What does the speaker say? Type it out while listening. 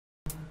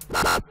Hey,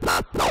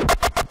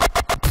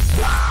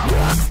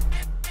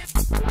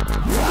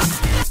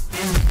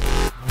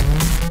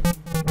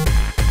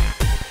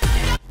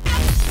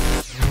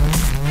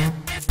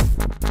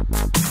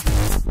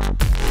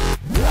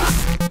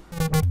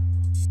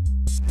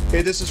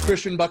 this is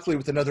Christian Buckley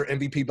with another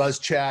MVP Buzz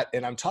Chat,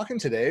 and I'm talking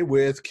today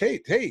with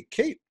Kate. Hey,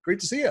 Kate, great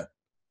to see you.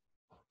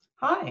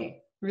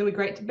 Hi, really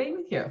great to be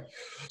with you.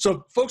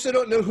 So folks that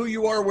don't know who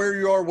you are, where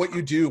you are, what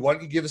you do, why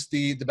don't you give us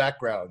the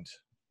background?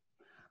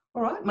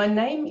 All right, my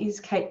name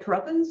is Kate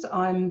Carruthers.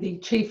 I'm the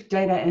Chief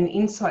Data and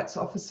Insights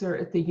Officer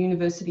at the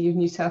University of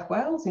New South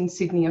Wales in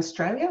Sydney,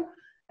 Australia,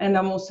 and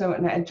I'm also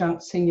an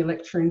Adjunct Senior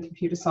Lecturer in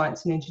Computer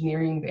Science and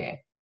Engineering there.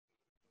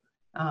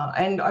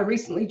 And I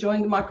recently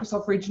joined the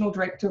Microsoft Regional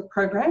Director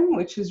Program,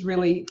 which is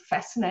really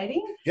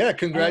fascinating. Yeah,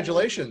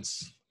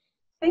 congratulations.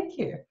 Thank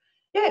you.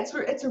 Yeah,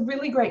 it's a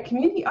really great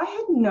community. I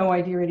had no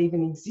idea it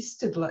even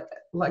existed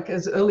like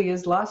as early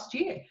as last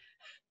year.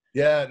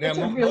 Yeah, now it's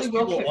a really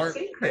well-kept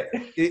secret.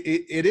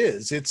 It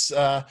is. It's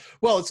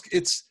well,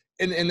 it's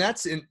and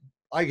that's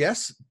I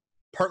guess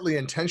partly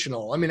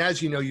intentional. I mean,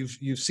 as you know,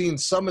 you've seen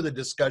some of the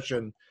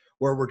discussion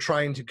where we're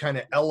trying to kind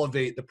of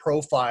elevate the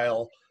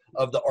profile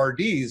of the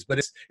RDs, but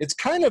it's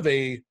kind of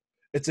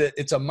it's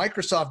a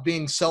Microsoft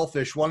being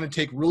selfish, wanting to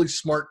take really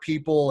smart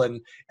people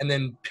and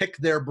then pick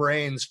their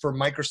brains for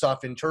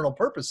Microsoft internal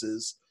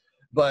purposes.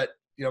 But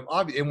you know,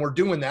 and we're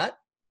doing that,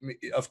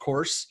 of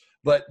course.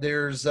 But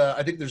there's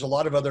I think there's a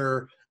lot of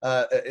other.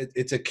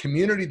 It's a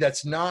community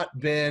that's not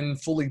been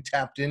fully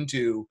tapped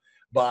into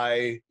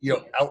by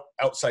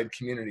outside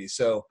communities.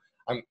 So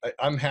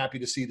I'm happy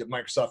to see that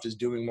Microsoft is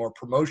doing more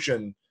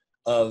promotion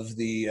of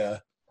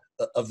the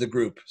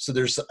group. So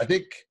there's I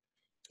think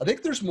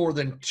there's more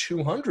than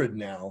 200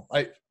 now.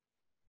 I'm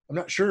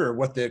not sure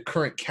what the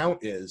current count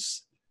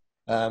is.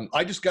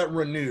 I just got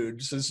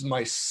renewed, so this is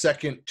my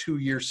second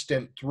 2-year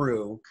stint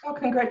through. Oh,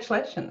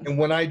 congratulations. And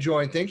when I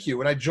joined, thank you.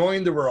 When I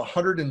joined, there were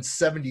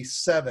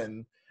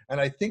 177, and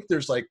I think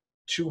there's like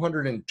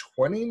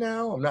 220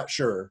 now. I'm not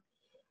sure.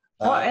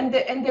 Oh, and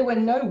there were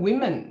no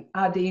women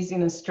RDs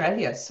in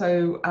Australia.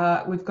 So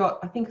we've got,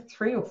 I think,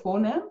 3 or 4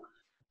 now,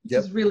 which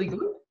is really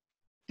good.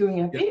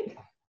 Doing a bit.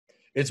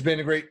 It's been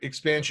a great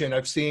expansion.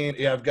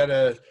 I've got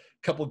a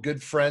couple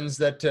good friends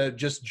that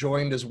just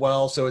joined as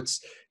well. So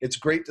it's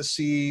great to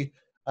see.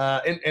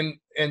 And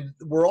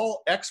we're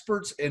all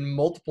experts in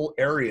multiple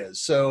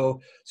areas.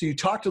 So you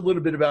talked a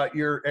little bit about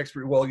your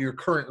your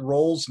current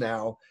roles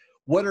now.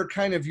 What are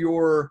kind of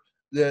the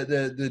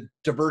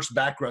diverse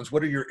backgrounds?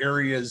 What are your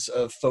areas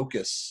of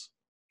focus?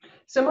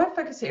 So my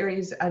focus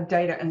areas are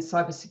data and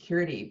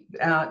cybersecurity.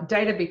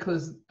 Data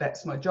because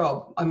that's my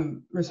job.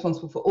 I'm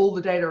responsible for all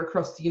the data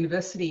across the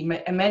university,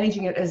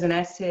 managing it as an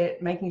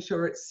asset, making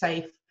sure it's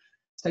safe.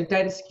 So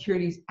data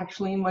security is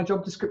actually in my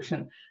job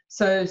description.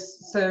 So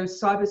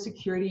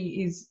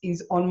cybersecurity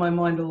is on my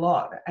mind a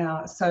lot.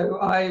 So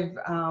I've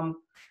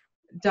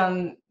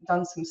done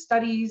some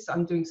studies.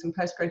 I'm doing some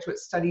postgraduate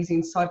studies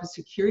in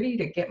cybersecurity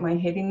to get my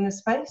head in the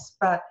space.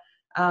 But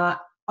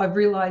I've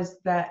realised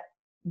that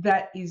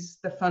is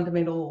the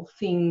fundamental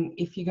thing.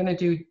 If you're going to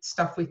do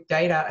stuff with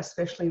data,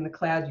 especially in the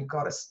cloud, you've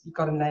got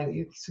to nail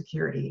your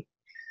security.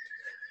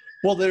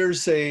 Well,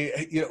 there's I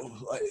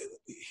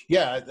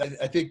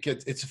think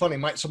it's funny.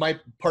 My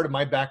part of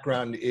my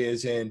background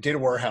is in data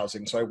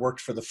warehousing. So I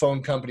worked for the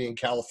phone company in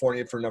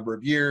California for a number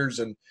of years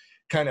and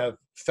kind of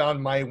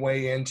found my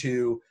way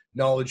into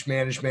knowledge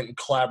management and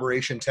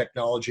collaboration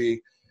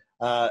technology,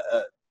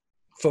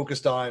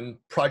 focused on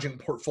project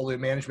and portfolio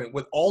management.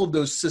 With all of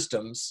those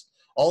systems,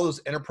 all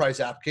those enterprise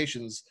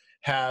applications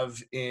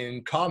have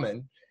in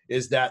common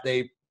is that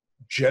they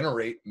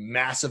generate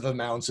massive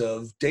amounts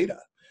of data.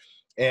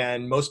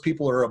 And most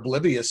people are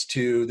oblivious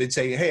to, they'd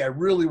say, hey, I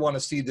really want to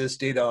see this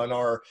data on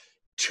our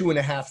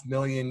 2.5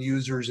 million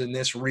users in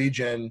this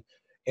region.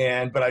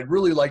 But I'd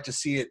really like to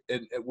see it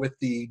with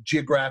the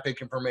geographic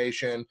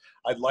information.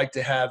 I'd like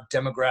to have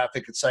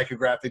demographic and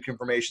psychographic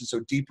information,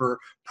 so deeper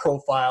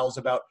profiles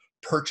about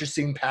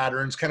purchasing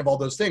patterns, kind of all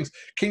those things.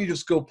 Can you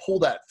just go pull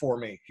that for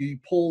me? Can you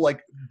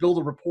build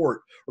a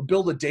report or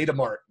build a data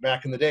mart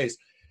back in the days?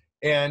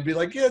 And be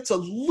like, yeah, it's a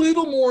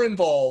little more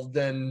involved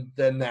than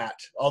that,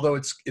 although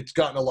it's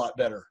gotten a lot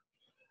better.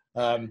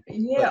 I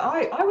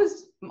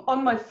was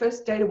on my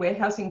first data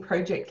warehousing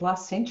project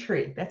last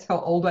century. That's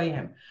how old I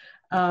am.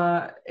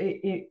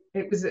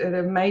 It was at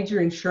a major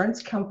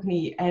insurance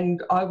company,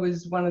 and I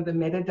was one of the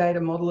metadata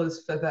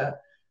modelers for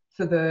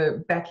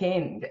the back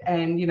end,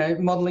 and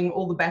modeling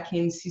all the back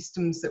end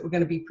systems that were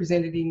going to be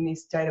presented in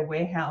this data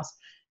warehouse.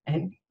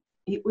 And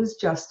it was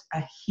just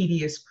a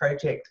hideous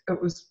project.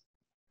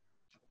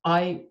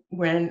 I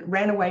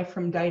ran away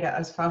from data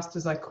as fast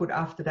as I could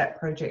after that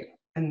project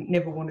and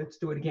never wanted to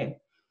do it again.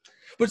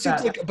 But it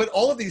seems like, but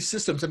all of these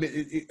systems, I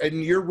mean,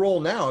 in your role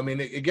now, I mean,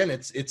 again,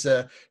 it's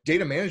a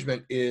data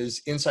management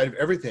is inside of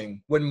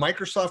everything. When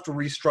Microsoft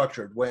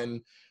restructured,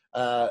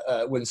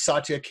 when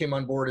Satya came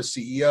on board as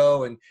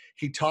CEO, and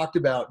he talked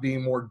about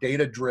being more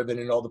data driven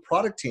in all the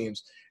product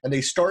teams, and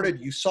they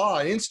started, you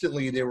saw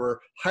instantly they were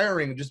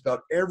hiring just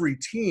about every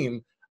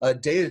team a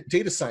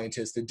data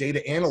scientist, a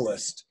data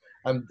analyst,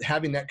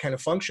 having that kind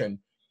of function,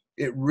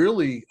 it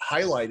really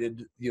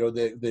highlighted,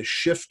 the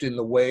shift in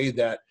the way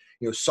that,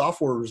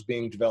 software was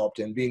being developed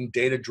and being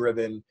data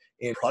driven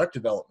in product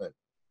development.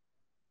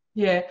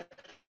 Yeah.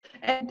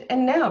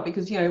 And now,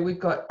 because, we've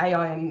got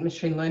AI and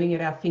machine learning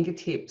at our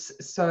fingertips,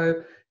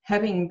 so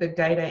having the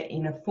data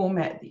in a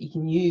format that you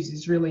can use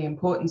is really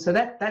important. So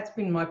that's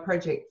been my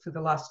project for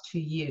the last 2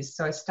 years.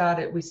 So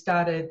we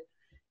started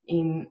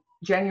in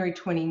January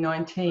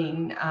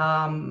 2019,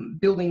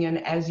 building an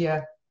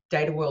Azure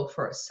data world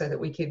for us so that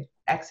we could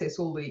access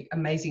all the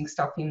amazing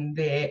stuff in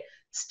their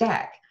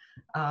stack.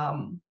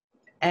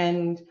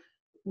 And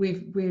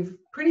we've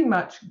pretty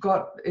much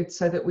got it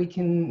so that we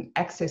can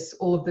access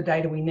all of the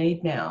data we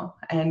need now,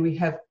 and we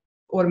have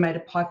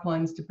automated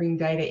pipelines to bring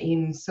data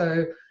in.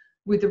 So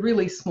with a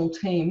really small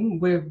team,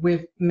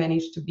 we've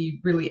managed to be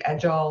really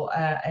agile,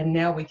 and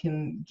now we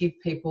can give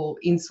people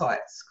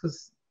insights,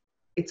 because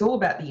it's all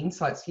about the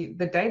insights.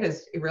 The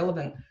data's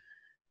irrelevant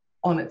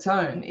on its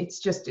own. It's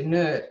just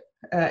inert.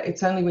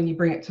 It's only when you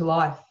bring it to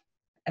life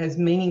as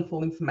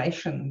meaningful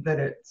information that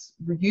it's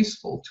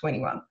useful to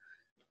anyone.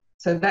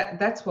 So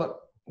that's what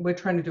we're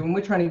trying to do, and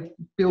we're trying to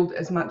build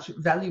as much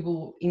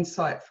valuable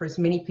insight for as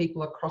many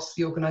people across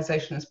the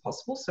organisation as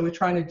possible. So we're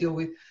trying to deal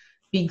with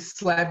big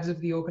slabs of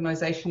the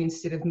organisation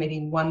instead of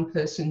meeting one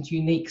person's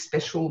unique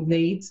special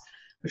needs.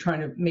 We're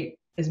trying to meet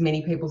as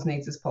many people's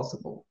needs as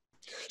possible.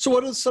 So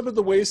what are some of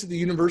the ways that the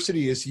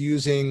university is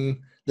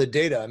using the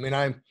data? I mean,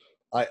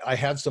 I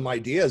have some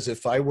ideas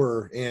if I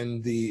were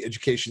in the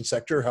education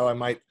sector, how I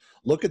might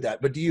look at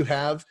that. But do you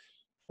have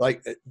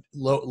like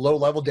low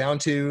level down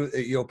to,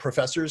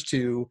 professors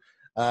to,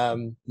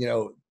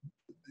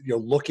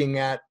 looking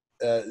at,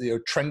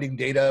 trending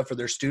data for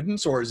their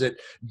students, or is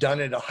it done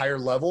at a higher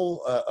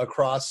level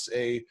across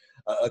a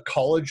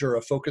college or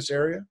a focus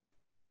area?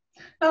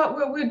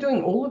 Well, we're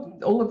doing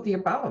all of the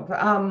above.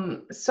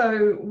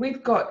 So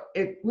we've got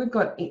the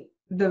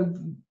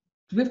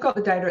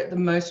data at the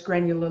most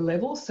granular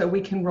level, so we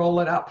can roll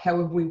it up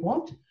however we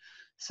want.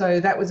 So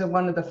that was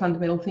one of the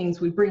fundamental things.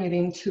 We bring it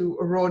into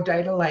a raw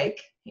data lake,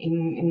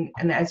 in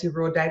an Azure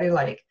raw data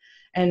lake,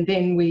 and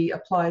then we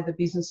apply the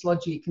business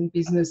logic and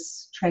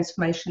business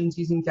transformations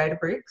using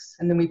Databricks,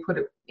 and then we put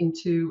it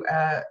into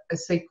an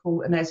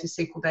Azure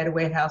SQL data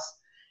warehouse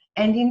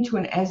and into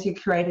an Azure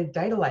curated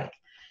data lake.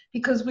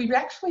 Because we've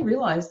actually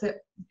realized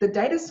that the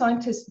data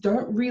scientists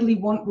don't really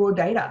want raw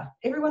data.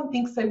 Everyone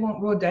thinks they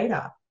want raw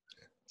data.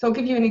 So I'll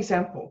give you an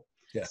example.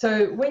 Yeah.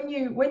 So when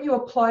you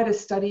apply to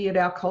study at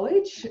our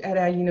college, at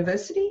our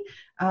university,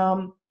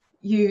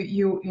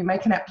 you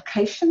make an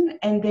application,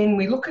 and then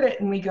we look at it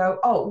and we go,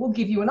 oh, we'll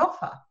give you an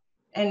offer.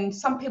 And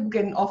some people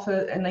get an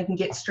offer and they can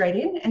get straight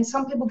in, and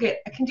some people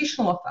get a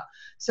conditional offer.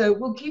 So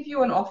we'll give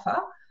you an offer,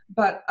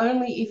 but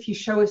only if you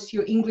show us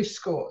your English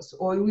scores,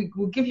 or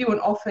we'll give you an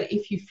offer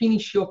if you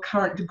finish your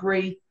current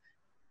degree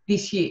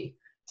this year.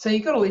 So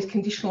you've got all these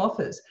conditional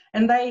offers,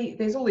 and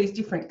there's all these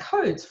different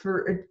codes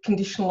for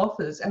conditional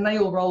offers, and they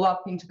all roll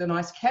up into the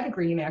nice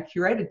category in our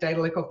curated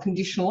data lake of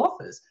conditional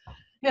offers.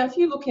 Now, if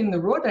you look in the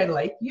raw data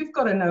lake, you've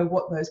got to know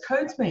what those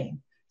codes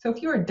mean. So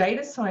if you're a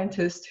data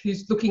scientist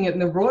who's looking at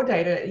the raw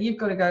data, you've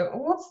got to go, oh,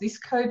 what's this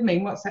code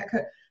mean? What's that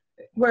code?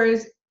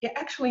 Whereas you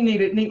actually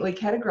need it neatly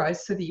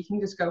categorized so that you can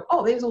just go,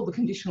 oh, there's all the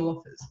conditional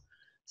offers.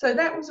 So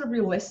that was a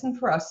real lesson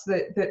for us,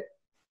 that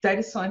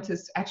data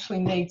scientists actually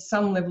need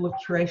some level of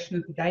curation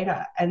of the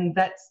data, and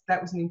that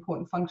was an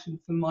important function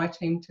for my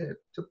team to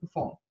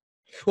perform.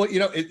 Well,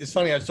 it's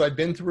funny. So I've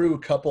been through a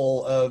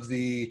couple of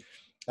the,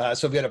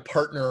 so we've got a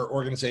partner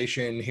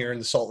organization here in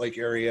the Salt Lake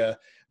area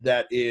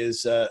that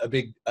is a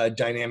big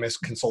Dynamics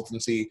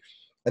consultancy,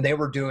 and they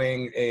were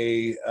doing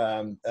a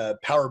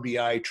Power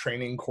BI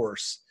training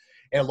course.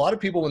 And a lot of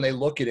people, when they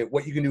look at it,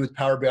 what you can do with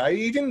Power BI,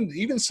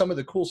 even some of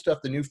the cool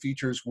stuff, the new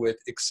features with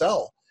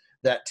Excel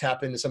that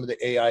tap into some of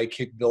the AI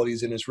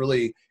capabilities, and is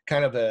really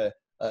kind of a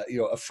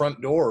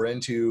front door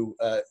into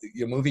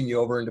moving you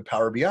over into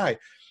Power BI.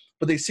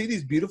 But they see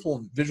these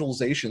beautiful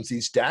visualizations,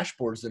 these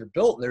dashboards that are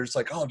built, and they're just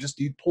like, oh,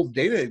 you pull the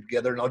data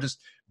together and I'll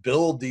just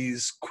build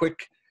these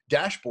quick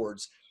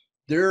dashboards.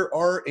 There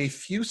are a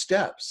few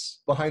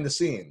steps behind the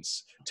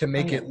scenes to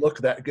make it look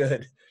that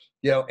good.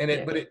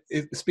 But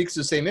it speaks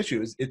to the same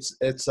issues.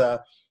 It's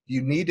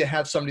you need to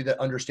have somebody that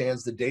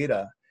understands the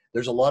data.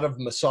 There's a lot of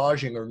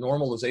massaging or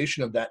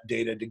normalization of that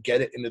data to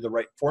get it into the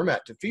right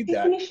format to feed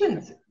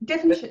definitions.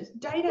 Data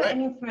right.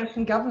 and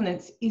information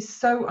governance is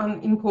so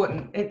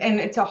important, and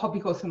it's a hobby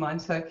course of mine.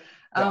 So,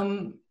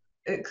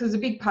 because a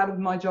big part of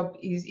my job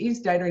is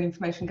data and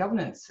information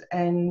governance,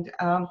 and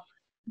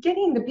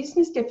getting the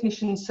business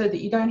definitions so that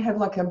you don't have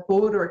like a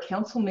board or a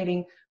council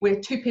meeting where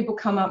two people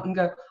come up and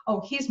go,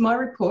 oh, here's my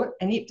report,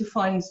 and it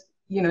defines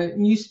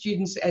new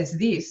students as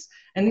this,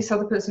 and this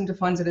other person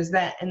defines it as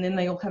that, and then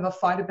they all have a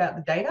fight about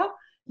the data.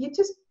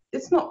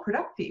 It's not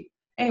productive.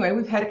 Anyway,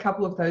 we've had a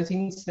couple of those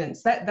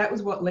incidents. That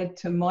was what led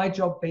to my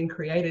job being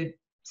created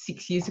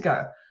 6 years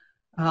ago.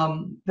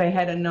 They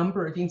had a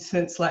number of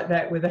incidents like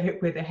that where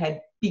they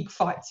had big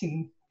fights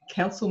in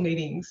council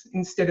meetings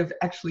instead of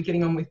actually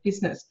getting on with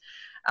business.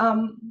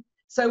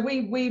 So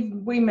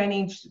we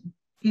manage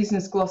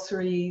business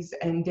glossaries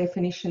and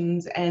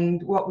definitions,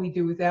 and what we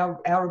do with our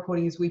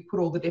reporting is we put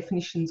all the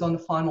definitions on the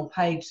final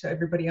page so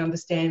everybody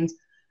understands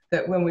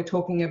that when we're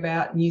talking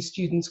about new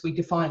students, we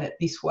define it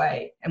this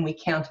way and we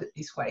count it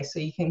this way, so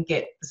you can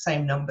get the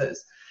same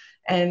numbers.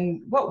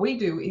 And what we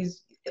do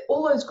is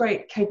all those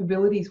great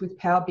capabilities with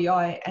Power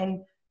BI,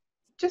 and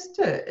just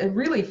a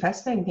really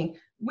fascinating thing,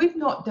 we've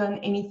not done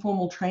any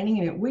formal training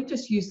in it. We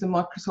just use the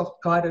Microsoft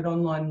guided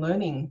online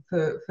learning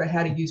for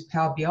how to use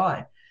Power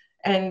BI.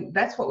 And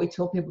that's what we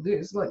tell people to do,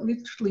 is like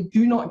literally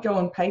do not go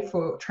and pay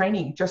for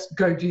training, just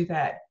go do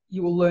that.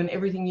 You will learn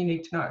everything you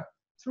need to know.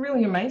 It's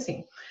really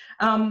amazing.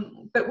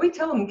 But we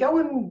tell them, go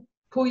and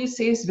pull your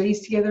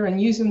CSVs together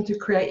and use them to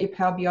create your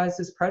Power BIs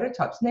as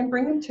prototypes, and then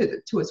bring them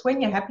to us.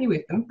 When you're happy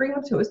with them, bring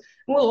them to us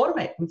and we'll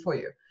automate them for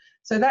you.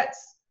 So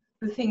that's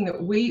the thing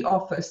that we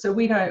offer. So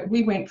we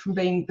went from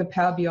being the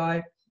Power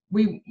BI,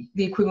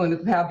 the equivalent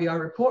of the Power BI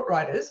report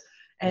writers,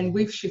 and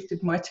we've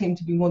shifted my team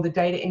to be more the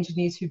data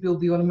engineers who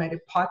build the automated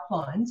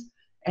pipelines,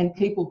 and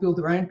people build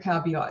their own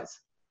Power BIs.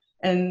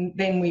 And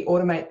then we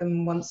automate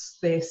them once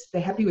they're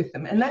happy with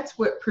them. And that's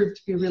what proved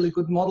to be a really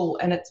good model.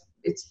 And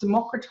it's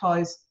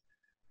democratized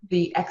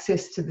the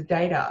access to the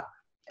data.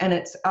 And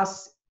it's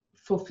us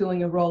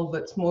fulfilling a role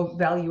that's more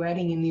value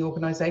adding in the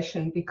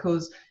organization,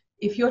 because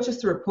if you're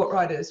just the report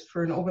writers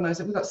for an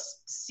organization, we've got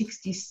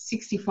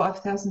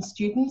 65,000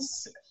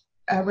 students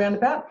around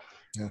about,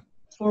 4,000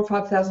 or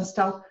 5,000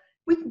 staff.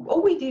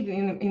 All we did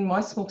in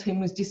my small team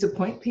was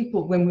disappoint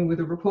people when we were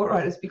the report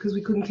writers, because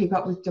we couldn't keep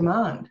up with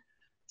demand.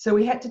 So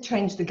we had to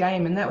change the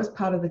game, and that was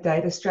part of the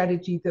data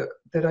strategy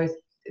that I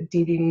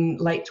did in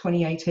late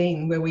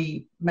 2018, where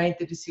we made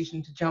the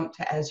decision to jump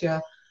to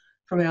Azure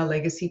from our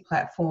legacy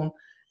platform,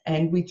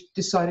 and we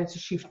decided to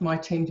shift my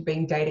team to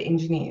being data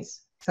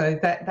engineers. So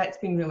that's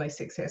been really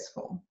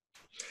successful.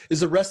 Is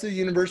the rest of the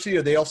university,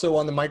 are they also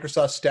on the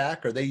Microsoft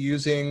stack? Are they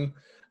using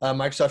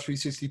Microsoft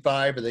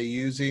 365? Are they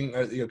using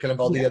kind of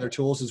all the other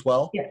tools as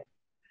well? Yeah,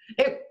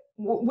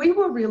 we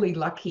were really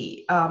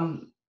lucky.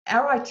 Our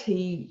IT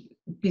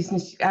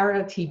business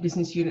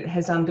unit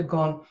has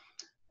undergone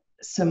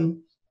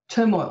some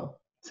turmoil.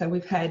 So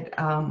we've had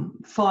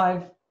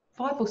five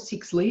or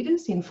six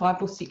leaders in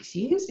 5 or 6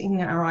 years in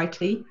our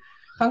IT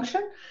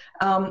function.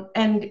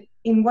 And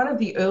in one of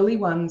the early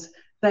ones,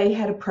 they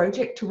had a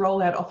project to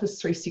roll out Office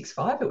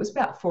 365. It was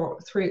about 4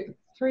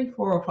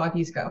 or 5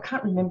 years ago. I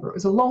can't remember. It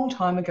was a long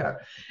time ago.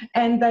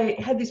 And they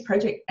had this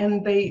project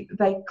and they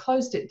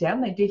closed it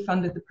down. They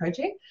defunded the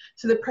project.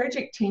 So the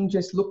project team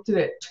just looked at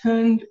it,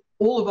 turned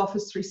all of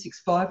Office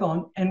 365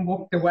 on and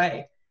walked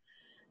away.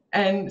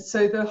 And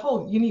so the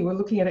whole uni were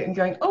looking at it and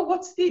going, oh,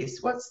 what's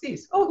this? What's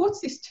this? Oh, what's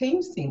this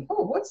Teams thing?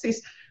 Oh, what's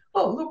this?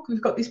 Oh, look,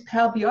 we've got this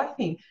Power BI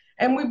thing.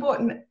 And we bought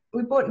an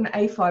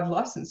A5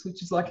 license,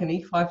 which is like an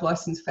E5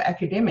 license for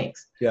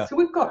academics. Yeah. So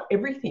we've got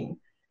everything.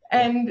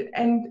 And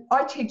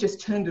IT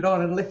just turned it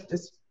on and left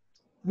us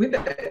with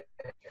it.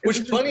 Which,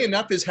 funny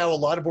enough, is how a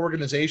lot of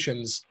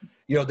organizations,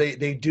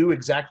 they do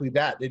exactly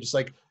that. They just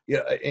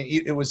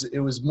it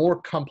was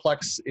more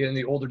complex in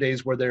the older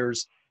days, where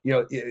there's,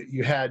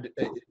 you had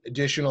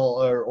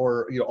additional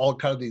or all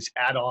kind of these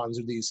add-ons,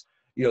 or these,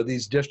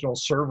 these additional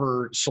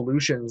server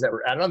solutions that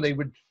were added on. They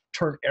would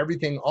turn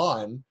everything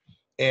on,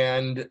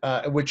 and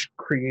which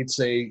creates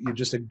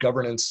just a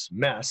governance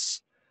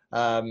mess.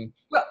 Well,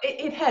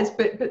 it has,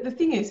 but the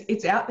thing is,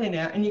 it's out there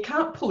now and you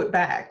can't pull it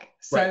back.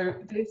 So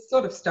they're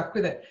sort of stuck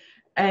with it.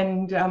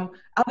 And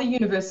other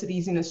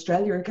universities in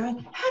Australia are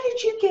going, how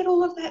did you get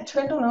all of that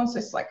turned on? I was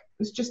just like, it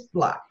was just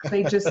luck.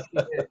 They just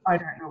did it. I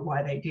don't know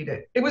why they did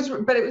it.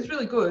 But it was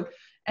really good.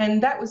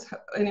 And that was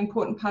an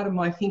important part of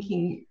my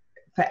thinking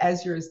for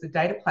Azure as the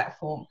data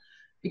platform,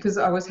 because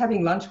I was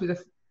having lunch with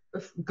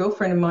a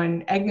girlfriend of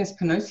mine, Agnes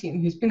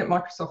Panosian, who's been at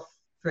Microsoft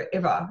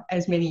forever,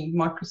 as many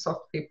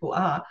Microsoft people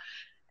are.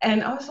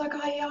 And I was like,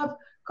 oh yeah, I've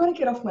got to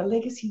get off my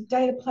legacy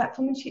data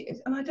platform.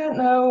 And I don't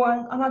know,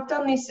 and I've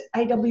done this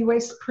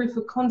AWS proof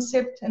of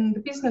concept and the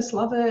business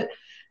love it.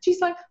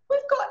 She's like, we've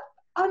got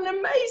an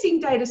amazing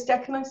data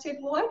stack. And I said,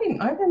 well,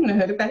 I haven't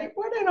heard about it.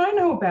 Why don't I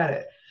know about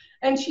it?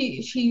 And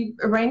she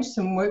arranged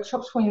some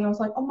workshops for me, and I was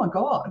like, oh my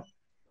God,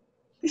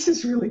 this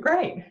is really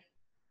great.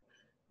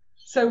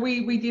 So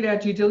we did our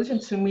due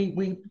diligence, and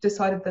we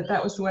decided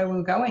that was the way we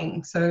were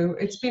going. So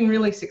it's been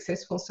really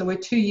successful. So we're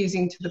 2 years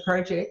into the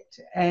project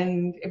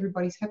and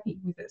everybody's happy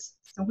with us.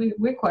 So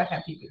we're quite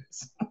happy with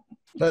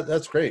this.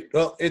 That's great.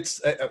 Well,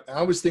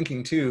 I was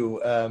thinking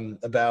too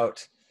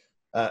about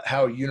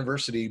how a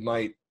university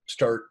might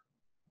start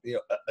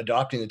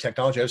adopting the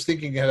technology. I was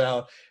thinking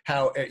about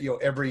how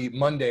every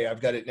Monday, I've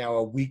got it now,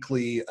 a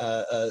weekly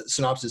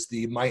synopsis,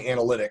 the My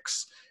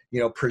Analytics,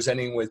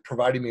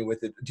 providing me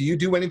with it. Do you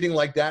do anything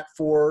like that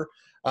for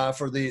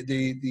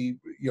the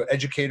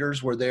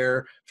educators, where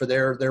they're for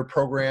their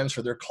programs,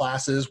 for their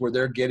classes, where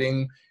they're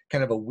getting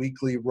kind of a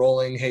weekly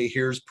rolling, hey,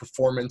 here's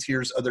performance,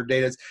 here's other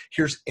data,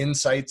 here's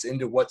insights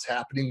into what's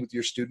happening with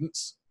your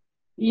students?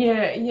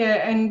 Yeah,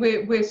 and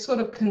we're sort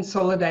of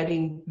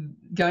consolidating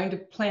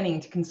planning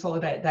to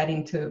consolidate that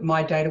into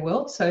my data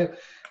world. So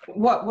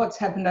what's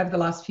happened over the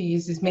last few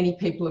years is many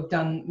people have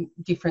done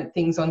different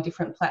things on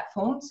different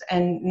platforms,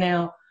 and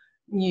now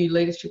new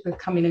leadership have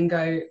come in and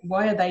go,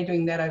 why are they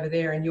doing that over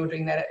there and you're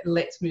doing that?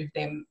 Let's move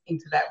them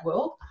into that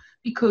world.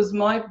 Because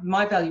my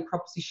value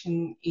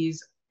proposition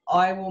is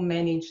I will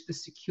manage the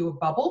secure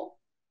bubble,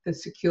 the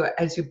secure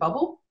Azure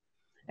bubble,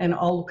 and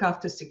I'll look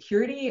after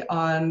security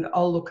and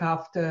I'll look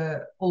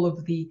after all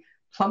of the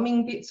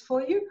plumbing bits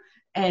for you,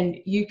 and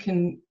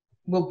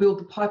we'll build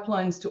the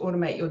pipelines to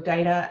automate your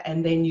data,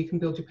 and then you can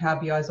build your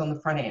Power BIs on the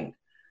front end.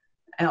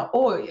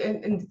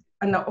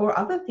 Or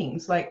other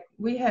things, like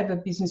we have a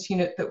business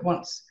unit that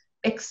wants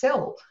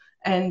Excel,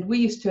 and we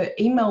used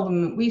to email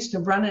them. We used to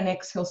run an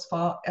Excel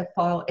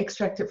file,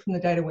 extract it from the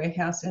data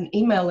warehouse and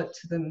email it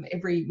to them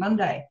every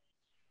Monday.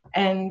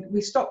 And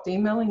we stopped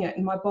emailing it,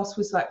 and my boss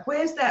was like,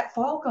 where's that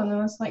file gone? And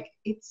I was like,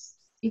 it's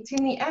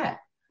in the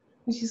app.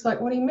 And she's like,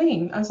 what do you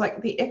mean? I was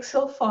like, the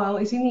Excel file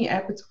is in the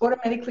app. It's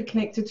automatically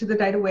connected to the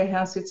data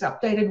warehouse. It's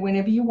updated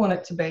whenever you want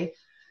it to be.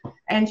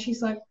 And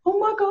she's like, oh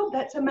my God,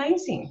 that's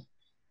amazing.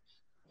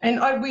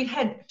 And we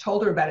had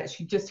told her about it.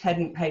 She just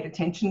hadn't paid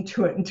attention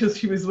to it until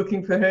she was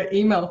looking for her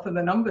email for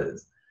the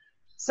numbers.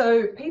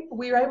 So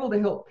we were able to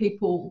help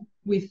people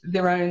with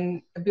their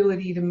own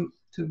ability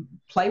to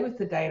play with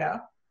the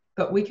data,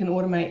 but we can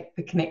automate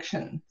the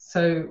connection.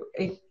 So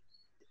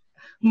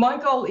my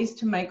goal is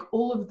to make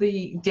all of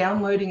the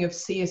downloading of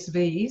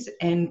CSVs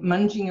and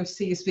munging of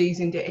CSVs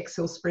into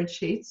Excel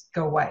spreadsheets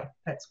go away.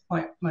 That's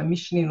my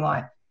mission in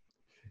life.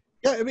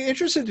 Yeah, I'd be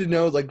interested to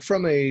know, like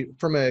from a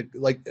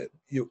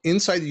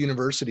inside the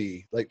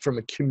university, like from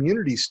a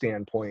community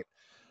standpoint,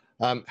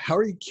 how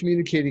are you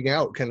communicating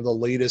out kind of the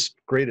latest,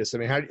 greatest? I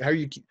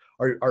mean,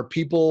 are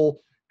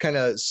people kind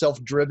of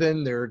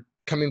self-driven? They're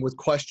coming with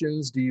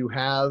questions. Do you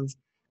have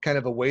kind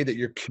of a way that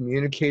you're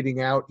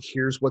communicating out?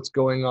 Here's what's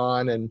going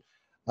on, and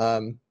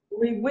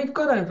we've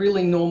got a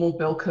really normal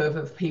bell curve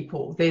of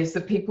people. There's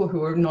the people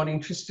who are not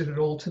interested at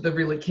all to the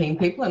really keen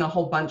people, and a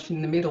whole bunch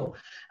in the middle.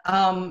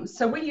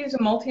 So we use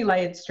a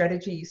multi-layered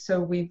strategy.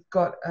 So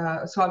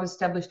I've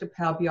established a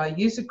Power BI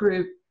user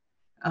group,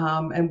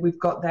 and we've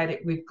got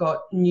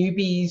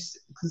newbies,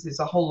 because there's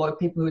a whole lot of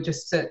people who are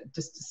just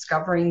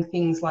discovering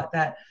things like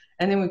that.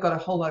 And then we've got a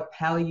whole lot of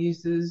power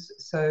users.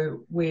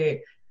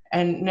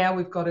 And now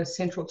we've got a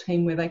central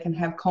team where they can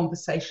have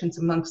conversations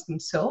amongst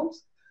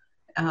themselves,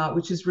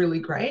 which is really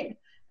great.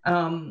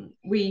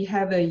 We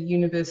have a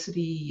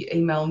university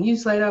email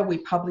newsletter. We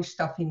publish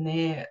stuff in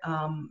there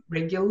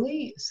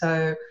regularly,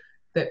 so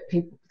that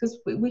people, because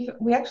we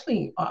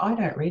actually, I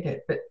don't read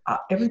it, but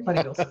everybody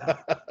else does.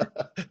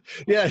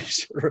 Yeah,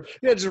 sure.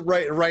 Yeah, just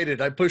write it.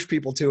 I push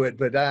people to it,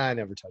 but I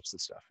never touch the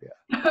stuff. Yeah.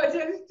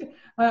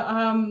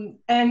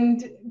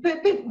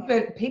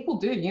 But people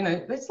do.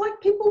 It's like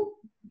people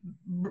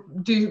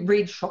do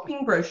read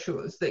shopping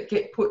brochures that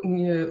get put in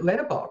your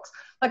letterbox.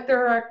 Like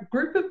there are a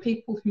group of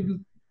people who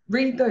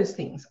read those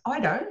things. I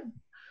don't.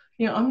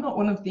 I'm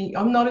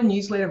not a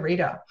newsletter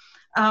reader.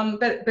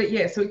 But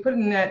yeah, so we put it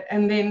in that,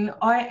 and then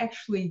I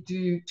actually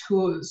do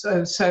tours.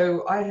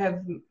 So I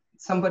have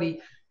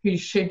somebody who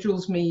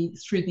schedules me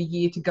through the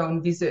year to go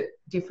and visit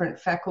different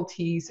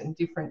faculties and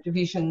different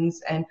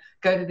divisions and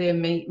go to their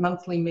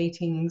monthly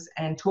meetings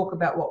and talk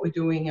about what we're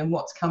doing and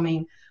what's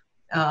coming.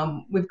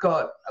 We've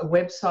got a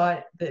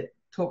website that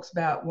talks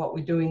about what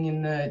we're doing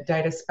in the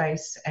data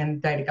space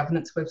and data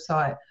governance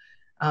website.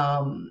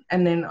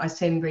 And then I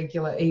send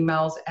regular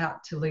emails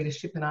out to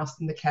leadership and ask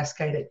them to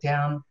cascade it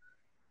down.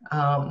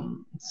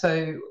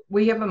 So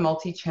we have a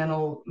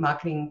multi-channel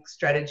marketing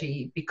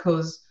strategy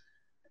because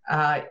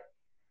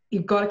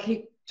you've got to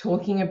keep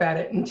talking about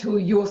it until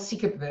you're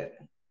sick of it.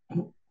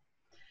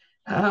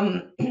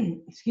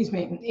 Excuse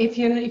me. If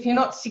you're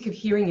not sick of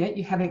hearing it,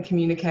 you haven't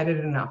communicated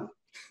it enough.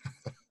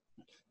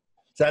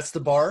 That's the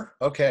bar?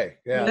 Okay.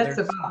 Yeah. That's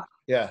the bar.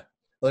 Yeah.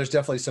 Well, there's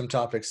definitely some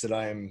topics that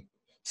I am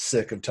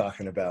sick of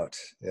talking about.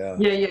 Yeah.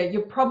 Yeah.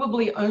 You're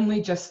probably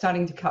only just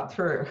starting to cut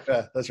through.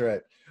 Yeah, that's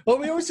right. Well,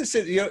 we always just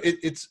say,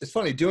 it's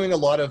funny doing a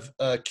lot of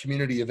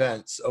community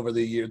events over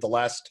the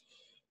last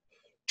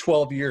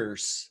 12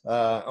 years,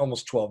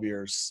 almost 12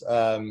 years.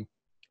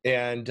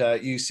 And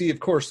you see, of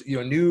course,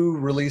 new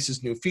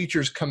releases, new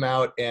features come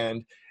out,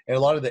 and a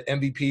lot of the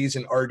MVPs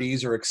and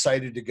RDs are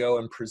excited to go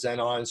and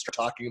present on and start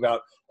talking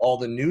about all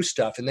the new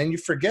stuff. And then you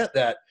forget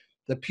that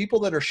the people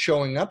that are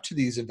showing up to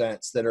these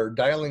events, that are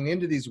dialing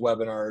into these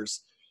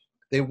webinars,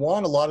 they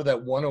want a lot of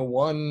that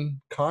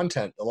 101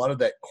 content, a lot of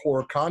that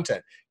core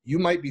content. You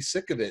might be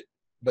sick of it,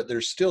 but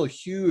there's still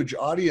huge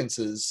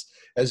audiences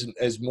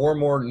as more and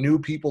more new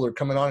people are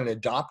coming on and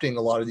adopting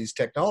a lot of these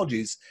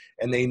technologies,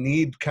 and they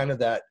need kind of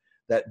that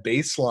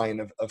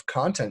baseline of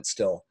content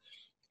still.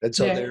 And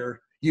so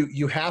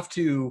you have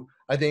to,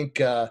 I think,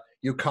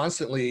 you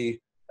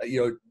constantly,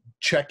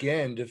 check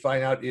in to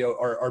find out,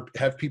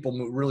 have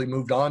people really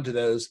moved on to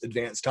those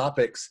advanced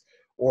topics,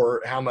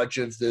 or how much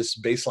of this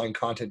baseline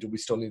content do we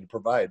still need to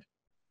provide?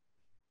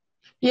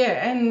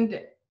 Yeah,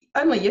 and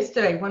only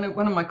yesterday, one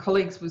of my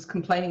colleagues was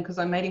complaining because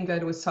I made him go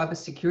to a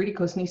cybersecurity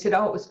course, and he said,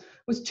 "Oh, it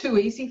was too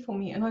easy for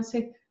me." And I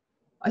said,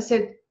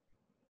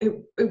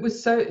 it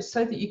was so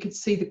that you could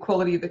see the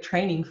quality of the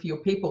training for your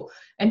people.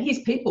 And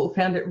his people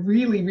found it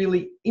really,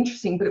 really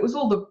interesting. But it was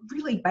all the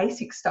really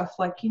basic stuff,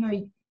 like,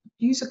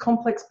 use a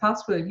complex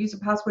password, use a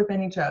password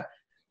manager,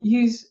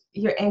 use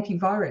your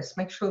antivirus,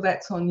 make sure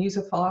that's on, use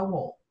a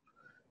firewall.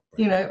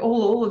 Right.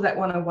 All of that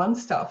 101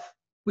 stuff,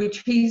 and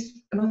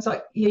I was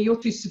like, yeah, you're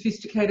too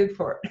sophisticated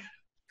for it.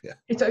 Yeah.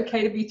 It's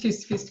okay to be too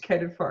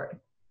sophisticated for it.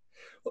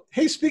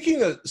 Hey,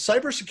 speaking of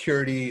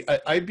cybersecurity,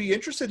 I'd be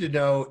interested to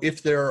know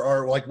if there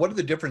are, like, what are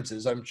the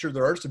differences? I'm sure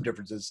there are some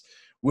differences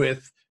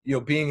with,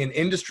 being in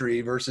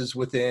industry versus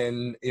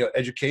within,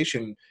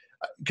 education.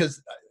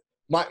 Because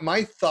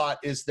my thought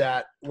is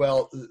that,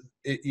 well,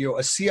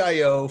 a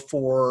CIO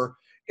for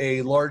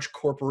a large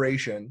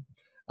corporation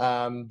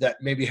that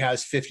maybe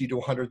has 50 to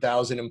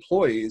 100,000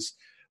 employees,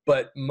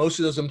 but most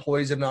of those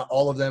employees, if not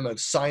all of them, have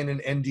signed an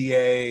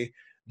NDA.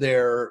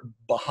 They're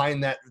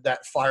behind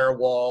that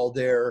firewall.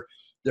 Their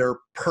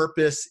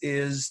purpose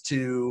is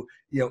to,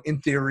 in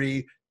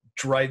theory,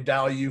 drive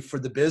value for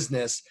the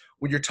business.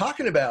 When you're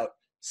talking about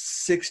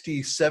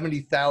 60,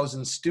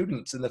 70,000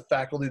 students and the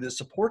faculty that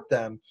support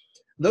them,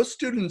 those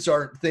students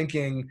aren't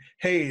thinking,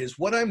 hey, is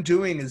what I'm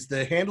doing, is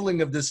the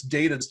handling of this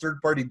data, this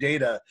third-party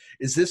data,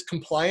 is this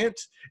compliant?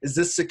 Is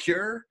this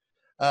secure?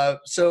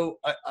 So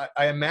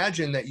I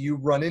imagine that you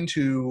run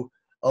into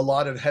a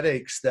lot of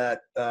headaches that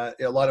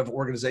a lot of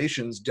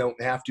organizations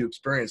don't have to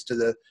experience to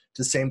the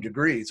same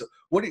degree. So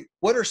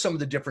what are some of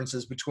the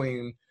differences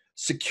between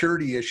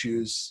security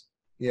issues?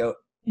 You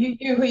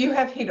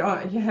have hit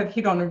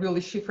on a real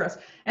issue for us,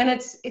 and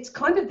it's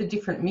kind of the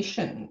different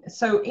mission.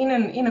 So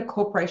in a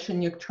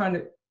corporation, you're trying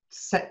to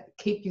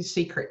keep your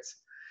secrets,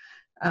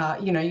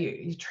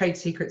 your trade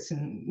secrets,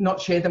 and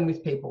not share them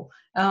with people.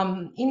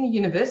 In the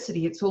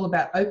university, it's all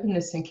about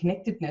openness and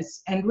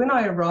connectedness. And when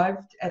I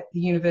arrived at the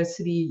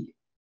university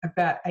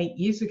about 8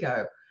 years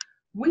ago,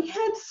 we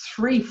had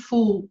 3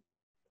 full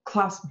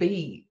Class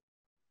B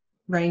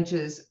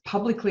ranges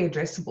publicly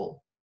addressable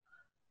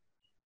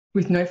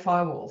with no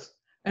firewalls.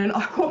 And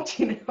I walked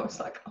in and I was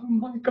like, oh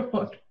my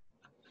God.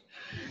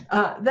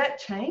 That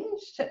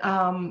changed.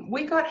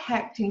 We got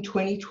hacked in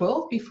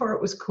 2012 before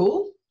it was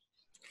cool.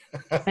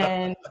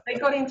 And they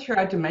got in through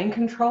our domain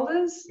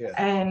controllers. Yeah.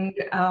 And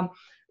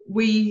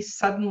we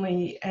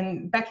suddenly,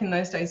 and back in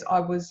those days,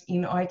 I was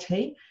in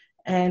IT,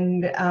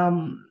 and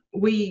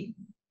we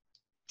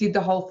did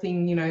the whole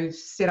thing,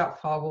 set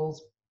up firewalls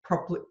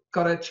properly,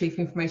 got a chief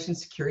information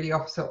security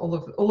officer,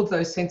 all of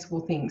those sensible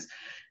things.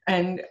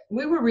 And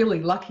we were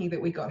really lucky that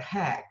we got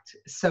hacked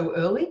so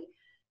early,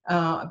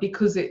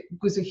 because it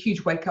was a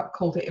huge wake-up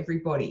call to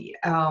everybody.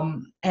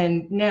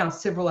 And now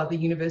several other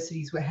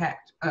universities were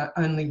hacked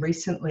only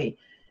recently,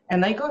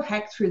 and they got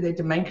hacked through their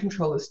domain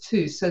controllers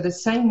too. So the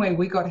same way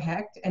we got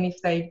hacked, and if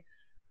they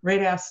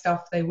read our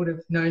stuff, they would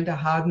have known to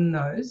harden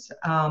those.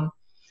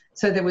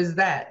 So there was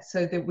that,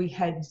 so that we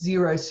had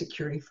 0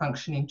 security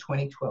function in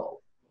 2012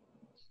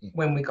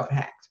 when we got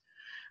hacked.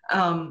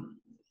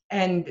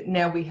 And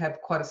now we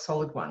have quite a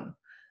solid one.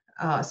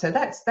 So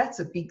that's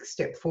a big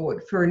step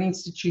forward for an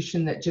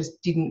institution that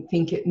just didn't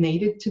think it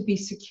needed to be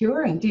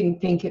secure and didn't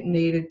think it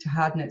needed to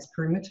harden its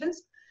perimeters.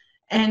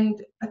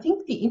 And I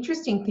think the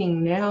interesting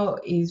thing now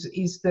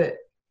is that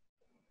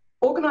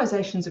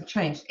organizations have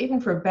changed. Even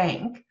for a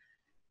bank,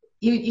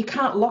 you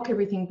can't lock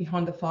everything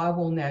behind the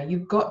firewall now.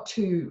 You've got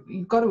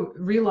to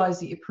realize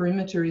that your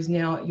perimeter is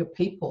now your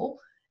people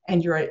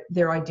and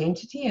their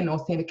identity and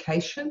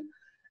authentication,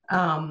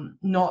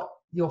 not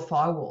your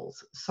firewalls.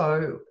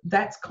 So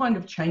that's kind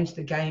of changed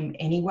the game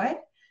anyway.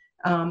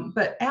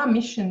 But our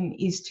mission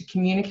is to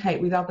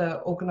communicate with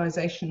other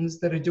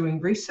organizations that are doing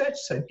research,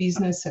 so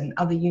business and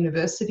other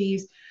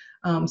universities.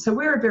 So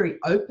we're a very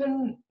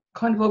open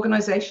kind of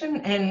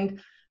organization, and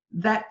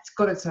that's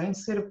got its own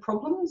set of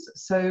problems.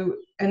 So,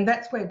 and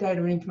that's where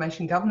data and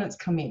information governance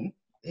come in,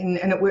 and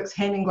it works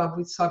hand in glove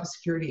with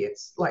cybersecurity.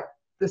 It's like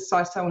the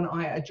CISO and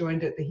I are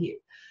joined at the hip,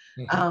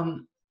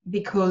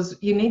 because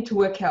you need to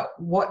work out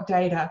what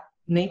data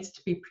needs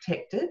to be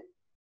protected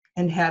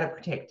and how to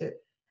protect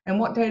it, and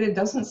what data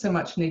doesn't so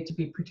much need to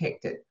be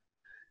protected.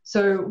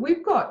 So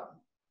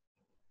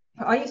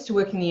I used to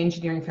work in the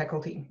engineering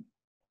faculty,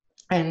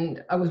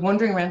 and I was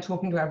wandering around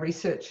talking to our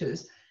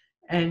researchers,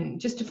 and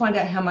just to find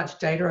out how much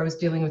data I was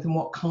dealing with and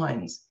what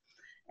kinds.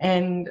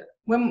 And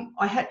when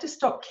I had to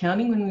stop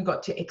counting when we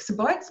got to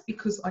exabytes,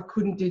 because I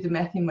couldn't do the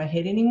math in my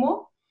head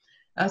anymore.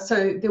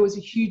 So there was a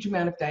huge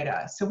amount of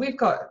data. So we've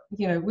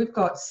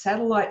got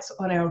satellites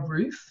on our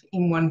roof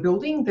in one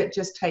building that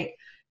just take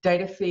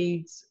data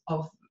feeds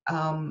of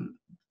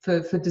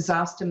for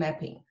disaster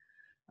mapping.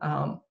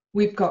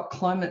 We've got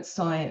climate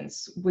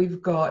science.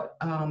 We've got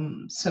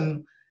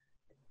some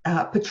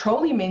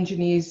petroleum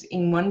engineers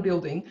in one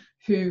building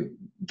who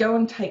go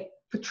and take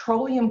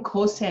petroleum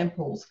core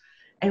samples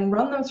and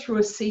run them through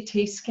a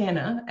CT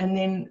scanner and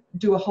then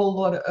do a whole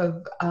lot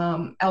of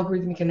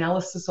algorithmic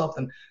analysis of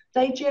them.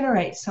 They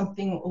generate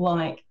something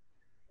like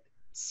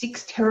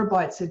 6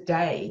 terabytes a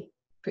day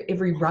for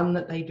every run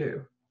that they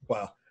do.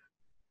 Wow.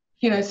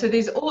 You know, so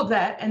there's all of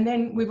that. And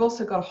then we've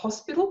also got a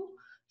hospital.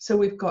 So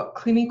we've got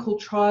clinical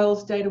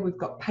trials data, we've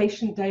got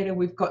patient data,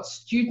 we've got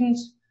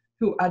students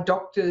who are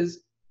doctors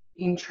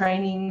in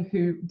training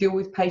who deal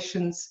with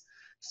patients.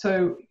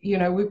 So, you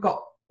know, we've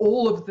got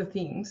all of the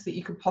things that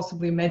you could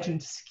possibly imagine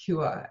to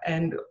secure,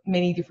 and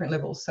many different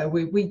levels. So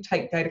we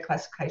take data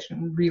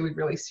classification really,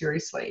 really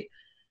seriously.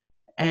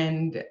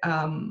 And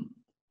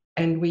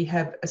we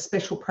have a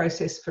special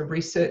process for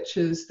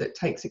researchers that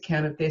takes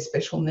account of their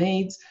special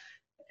needs.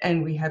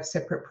 And we have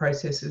separate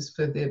processes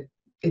for the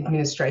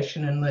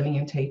administration and learning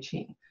and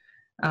teaching.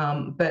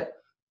 But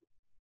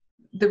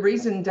the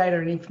reason data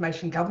and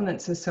information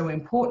governance are so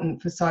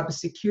important for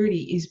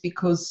cybersecurity is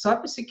because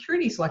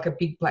cybersecurity is like a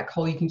big black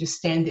hole. You can just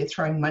stand there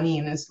throwing money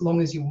in as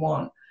long as you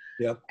want.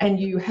 Yep. And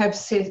you have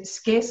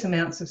scarce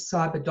amounts of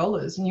cyber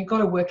dollars, and you've got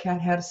to work out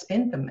how to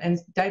spend them. And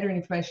data and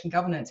information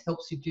governance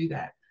helps you do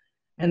that.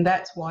 And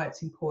that's why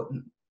it's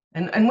important.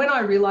 And when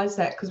I realized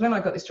that, because when I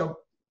got this job,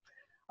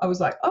 I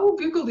was like, I will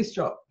Google this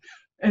job.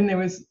 And there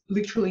was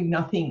literally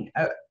nothing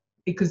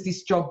because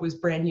this job was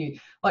brand new.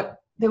 Like,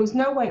 there was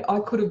no way I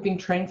could have been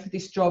trained for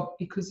this job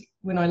because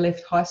when I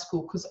left high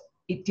school, because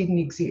it didn't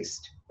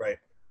exist. Right.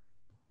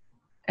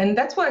 And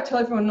that's why I tell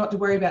everyone not to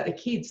worry about the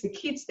kids. The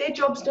kids, their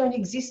jobs don't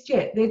exist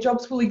yet. Their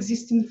jobs will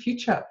exist in the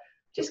future.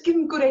 Just give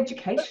them good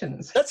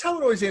educations. That's how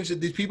it always ends.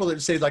 These people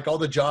that say like all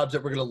the jobs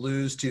that we're going to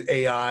lose to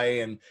AI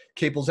and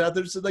cables out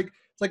there. It's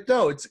like,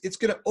 no, it's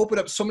going to open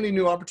up so many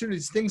new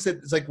opportunities. Things that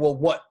it's like, well,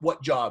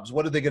 what jobs?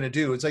 What are they going to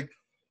do? It's like,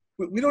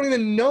 we don't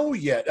even know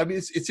yet. I mean,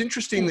 it's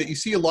interesting that you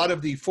see a lot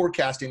of the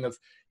forecasting of,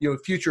 you know,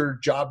 future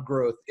job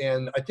growth.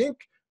 And I think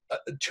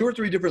 2 or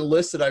 3 different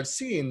lists that I've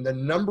seen, the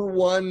number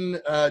one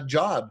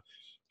job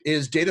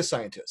is data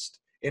scientist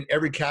in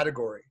every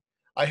category.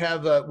 I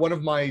have one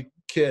of my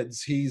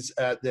kids, he's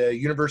at the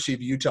University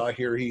of Utah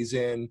here.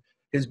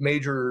 His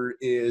major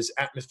is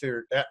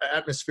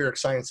atmospheric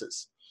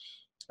sciences.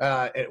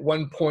 At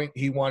one point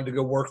he wanted to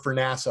go work for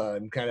NASA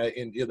and kind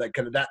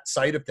of that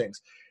side of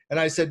things. And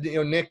I said, you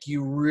know, Nick,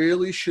 you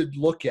really should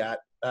look at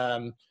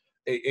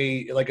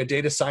like a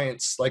data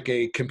science, like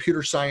a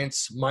computer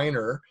science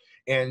minor,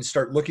 and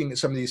start looking at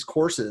some of these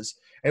courses.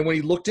 And when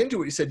he looked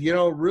into it, he said, you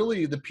know,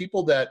 really the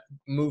people that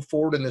move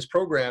forward in this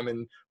program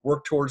and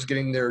work towards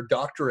getting their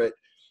doctorate,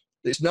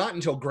 it's not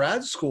until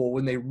grad school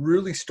when they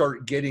really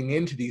start getting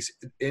into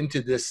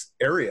this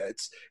area.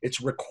 It's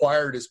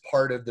required as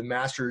part of the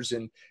master's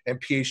and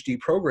PhD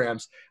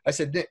programs. I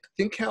said, Nick,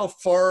 think how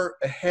far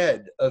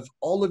ahead of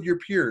all of your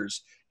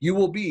peers you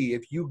will be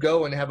if you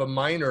go and have a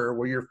minor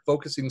where you're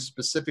focusing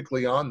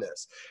specifically on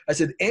this. I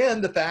said,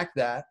 and the fact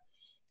that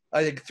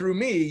I think through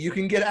me, you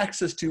can get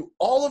access to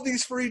all of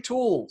these free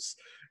tools,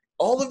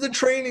 all of the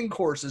training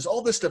courses,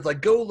 all this stuff,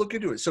 like go look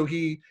into it. So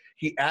he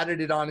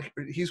added it on.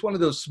 He's one of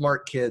those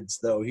smart kids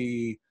though.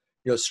 He,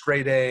 you know,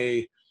 straight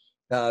A,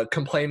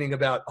 complaining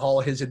about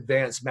all his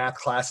advanced math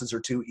classes are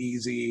too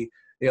easy,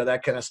 you know,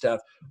 that kind of stuff.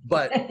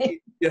 But,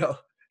 you know,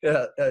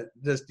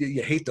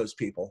 you hate those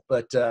people,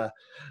 but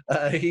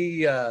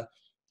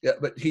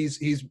but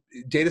he's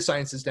data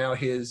science is now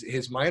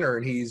his minor,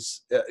 and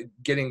he's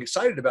getting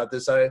excited about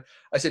this. I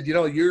said, you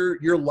know,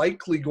 you're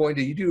likely going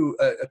to, you do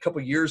a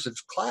couple years of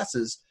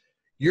classes,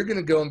 you're going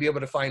to go and be able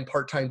to find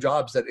part-time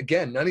jobs that,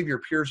 again, none of your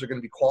peers are going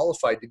to be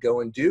qualified to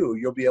go and do.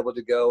 You'll be able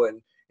to go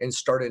and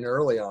start in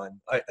early on.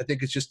 I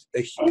think it's just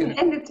and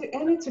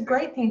it's a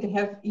great thing to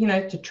have, you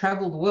know, to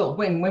travel the world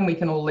when we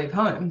can all leave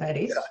home, that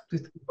is,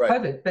 with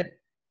COVID. But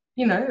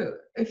you know,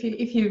 if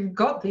you've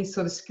got these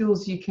sort of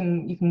skills, you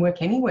can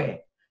work anywhere.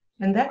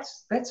 And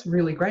that's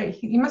really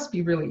great.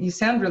 You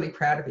sound really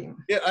proud of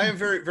him. Yeah, I am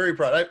very, very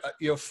proud. I,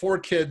 you know, 4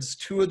 kids,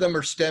 2 of them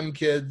are STEM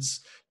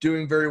kids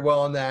doing very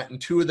well in that.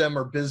 And 2 of them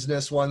are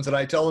business ones. And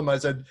I tell them, I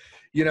said,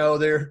 you know,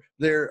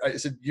 I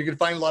said, you can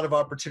find a lot of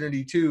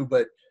opportunity too,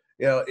 but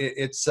you know,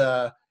 it's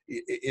I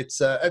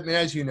mean,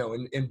 as you know,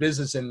 in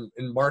business and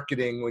in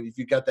marketing, when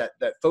you got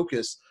that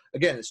focus,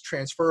 again, it's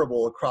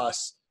transferable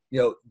across,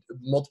 you know,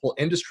 multiple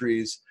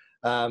industries.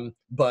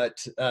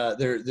 But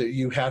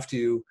you have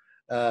to,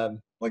 well,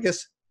 I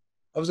guess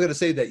I was going to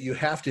say that you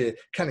have to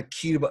kind of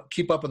keep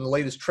up on the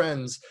latest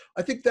trends.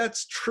 I think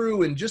that's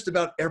true in just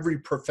about every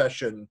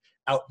profession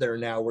out there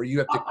now, where you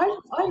have to.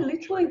 I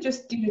literally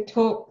just did a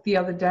talk the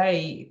other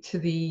day to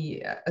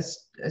the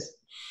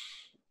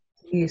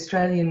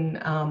Australian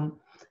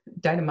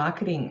Data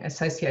Marketing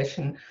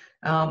Association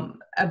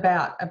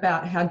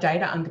about how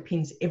data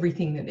underpins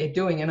everything that they're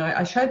doing. And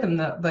I showed them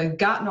the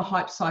Gartner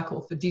hype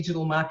cycle for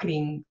digital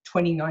marketing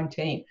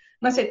 2019.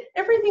 And I said,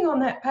 everything on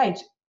that page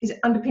is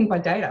underpinned by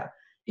data.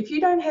 If you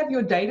don't have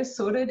your data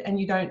sorted and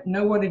you don't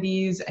know what it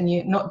is, and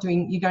you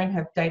don't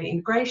have data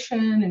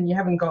integration, and you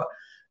haven't got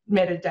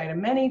metadata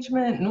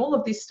management and all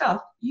of this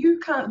stuff, you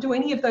can't do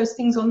any of those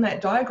things on that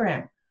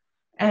diagram.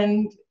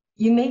 And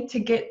you need to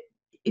get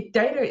it.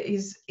 Data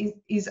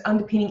is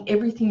underpinning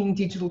everything in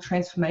digital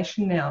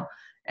transformation now.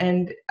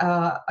 And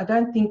I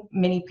don't think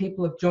many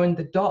people have joined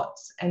the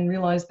dots and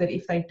realised that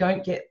if they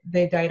don't get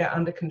their data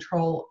under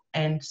control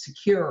and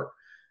secure,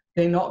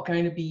 they're not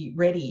going to be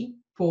ready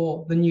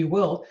for the new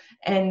world.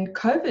 And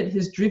COVID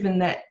has driven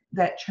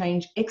that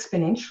change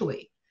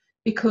exponentially,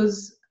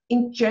 because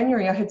in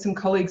January, I had some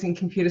colleagues in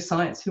computer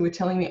science who were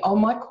telling me, oh,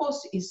 my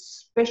course is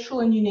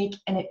special and unique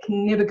and it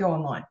can never go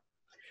online.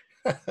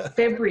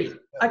 February,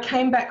 I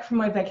came back from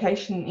my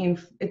vacation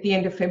at the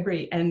end of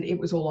February and it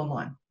was all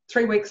online.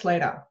 3 weeks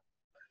later,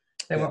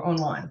 they were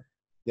online.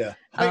 Yeah.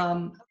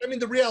 I mean,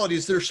 the reality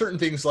is there are certain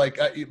things like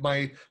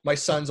my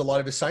son's, a lot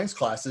of his science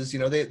classes, you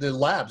know, the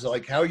labs,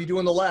 like, how are you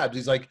doing the labs?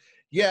 He's like,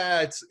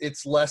 yeah,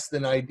 it's less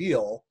than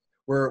ideal.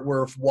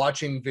 We're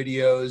watching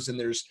videos and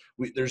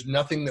there's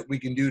nothing that we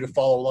can do to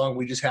follow along.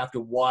 We just have to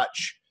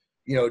watch,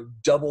 you know,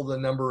 double the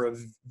number of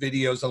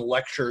videos and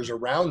lectures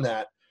around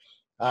that.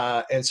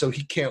 And so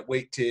he can't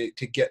wait to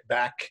get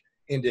back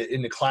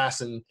into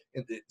class. And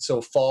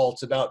so fall,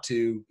 it's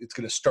going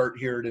to start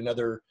here in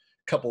another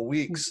couple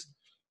weeks.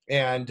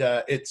 And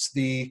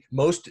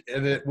most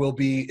of it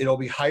it'll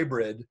be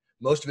hybrid,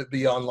 most of it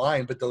be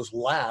online, but those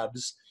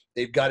labs,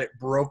 they've got it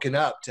broken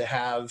up to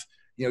have,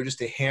 you know,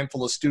 just a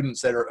handful of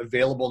students that are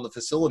available in the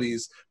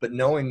facilities, but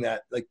knowing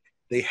that, like,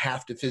 they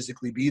have to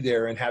physically be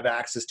there and have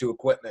access to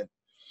equipment.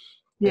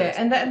 Yeah,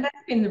 and that's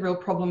been the real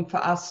problem for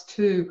us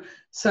too.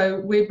 So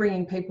we're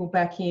bringing people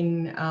back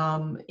in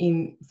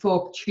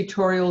for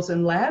tutorials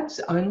and labs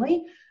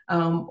only.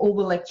 All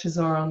the lectures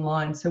are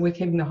online, so we're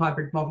keeping the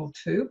hybrid model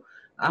too.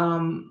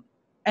 And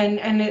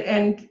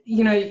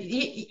you know,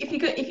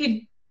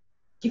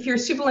 if you're a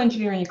civil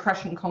engineer and you're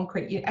crushing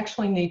concrete, you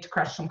actually need to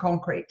crush some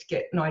concrete to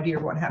get an idea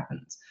of what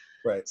happens.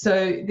 Right.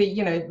 So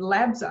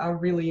labs are a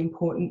really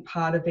important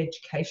part of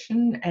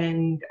education,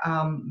 and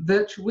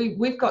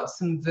we've got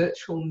some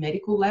virtual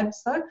medical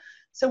labs though.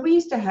 So we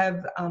used to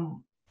have,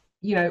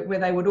 where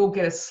they would all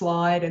get a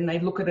slide and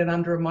they'd look at it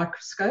under a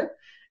microscope,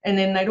 and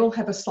then they'd all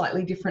have a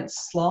slightly different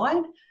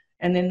slide,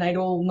 and then they'd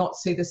all not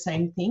see the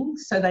same thing.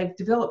 So they've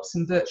developed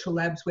some virtual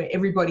labs where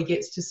everybody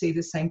gets to see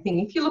the same thing.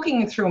 If you're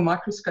looking through a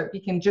microscope,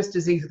 you can just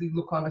as easily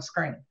look on a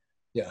screen.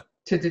 Yeah.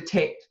 To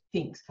detect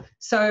things.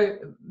 So,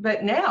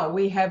 but now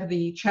we have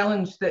the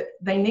challenge that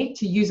they need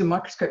to use a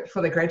microscope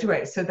before they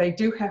graduate. So they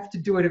do have to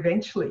do it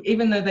eventually,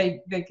 even though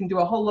they can do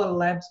a whole lot of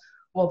labs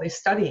while they're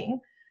studying.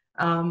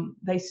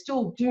 They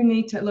still do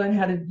need to learn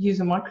how to use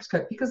a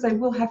microscope because they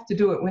will have to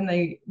do it when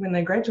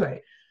they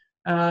graduate.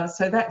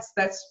 So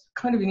that's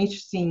kind of an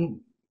interesting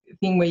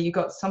thing where you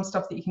got some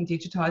stuff that you can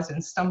digitize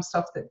and some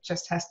stuff that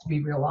just has to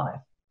be real life.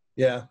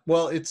 Yeah.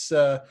 Well,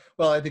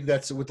 I think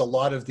that's with a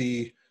lot of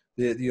the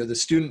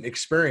student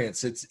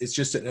experience. It's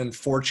just an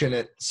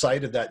unfortunate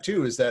side of that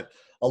too, is that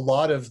a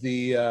lot of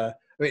you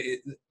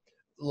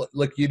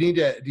need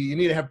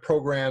to have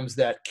programs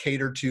that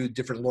cater to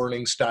different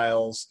learning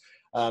styles.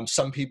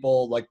 Some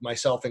people, like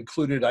myself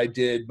included, I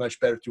did much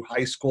better through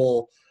high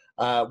school.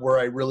 Where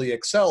I really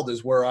excelled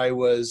is where I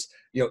was,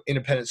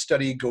 independent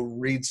study, go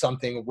read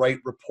something, write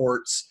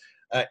reports,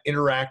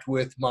 interact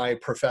with my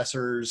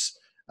professors,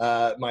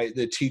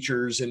 the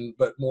teachers,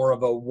 but more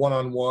of a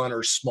one-on-one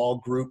or small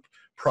group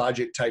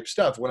project type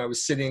stuff. When I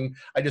was sitting,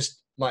 I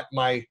just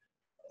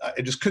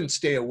couldn't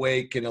stay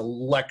awake in a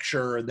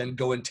lecture and then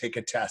go and take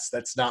a test.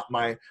 That's not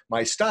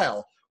my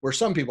style. Where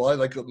some people, I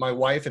like my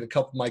wife and a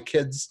couple of my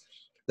kids,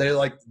 they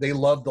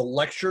love the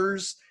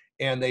lectures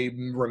and they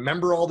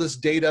remember all this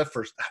data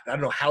I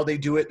don't know how they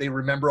do it. They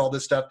remember all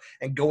this stuff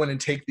and go in and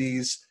take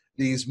these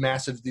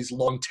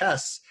long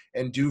tests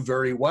and do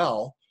very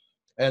well.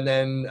 And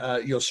then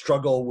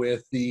struggle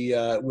with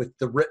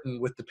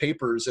the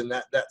papers and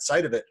that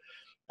side of it.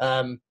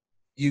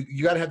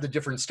 You got to have the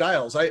different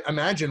styles. I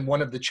imagine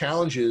one of the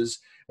challenges,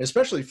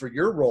 especially for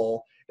your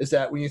role, is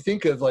that when you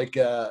think of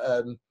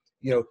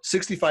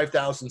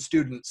 65,000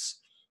 students,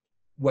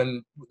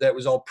 when that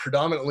was all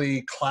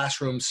predominantly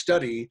classroom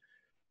study,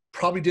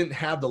 probably didn't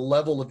have the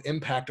level of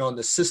impact on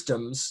the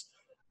systems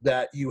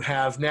that you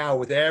have now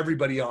with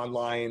everybody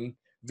online,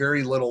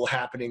 very little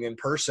happening in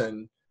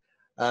person.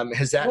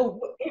 Well,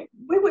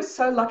 we were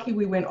so lucky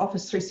we went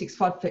Office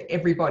 365 for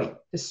everybody,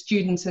 the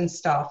students and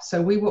staff. So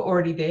we were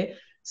already there.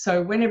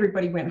 So when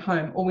everybody went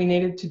home, all we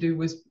needed to do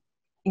was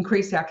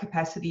increase our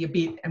capacity a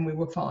bit and we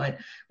were fine.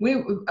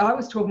 I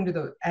was talking to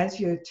the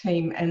Azure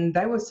team and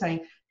they were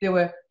saying there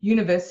were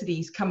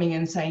universities coming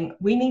in saying,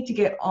 we need to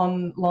get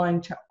online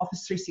to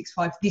Office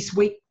 365 this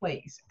week,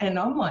 please. And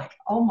I'm like,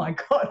 oh my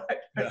God,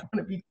 I don't want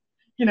to be,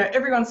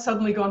 everyone's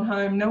suddenly gone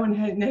home. No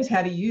one knows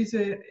how to use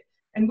it.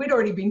 And we'd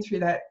already been through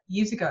that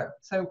years ago.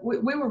 So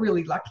we were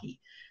really lucky.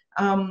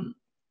 And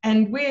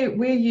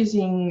we're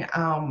using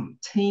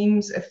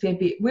Teams a fair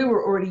bit. We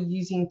were already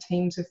using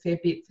Teams a fair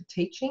bit for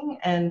teaching.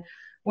 And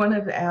one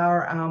of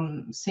our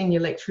senior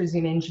lecturers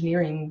in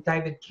engineering,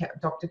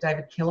 Dr.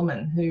 David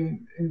Kellerman,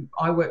 who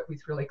I work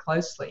with really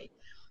closely,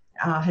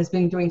 has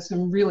been doing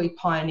some really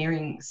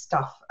pioneering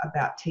stuff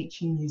about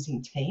teaching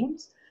using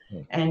Teams.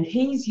 Mm. And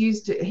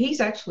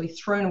he's actually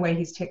thrown away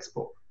his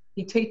textbook.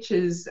 He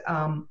teaches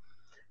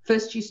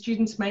first year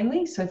students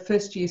mainly. So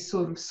first year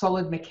sort of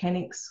solid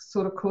mechanics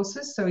sort of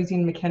courses. So he's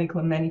in mechanical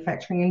and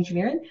manufacturing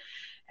engineering.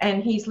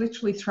 And he's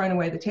literally thrown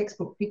away the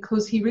textbook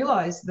because he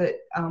realised that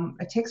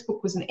a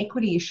textbook was an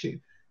equity issue.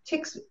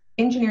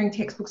 Engineering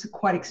textbooks are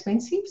quite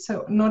expensive,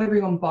 so not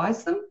everyone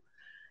buys them.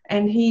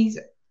 And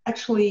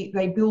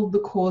they build the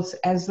course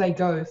as they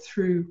go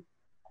through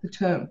the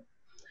term.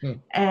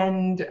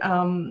 And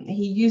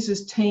he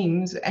uses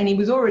Teams, and he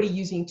was already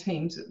using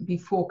Teams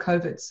before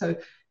COVID. So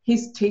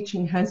his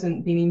teaching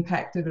hasn't been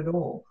impacted at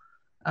all.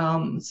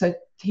 So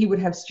he would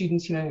have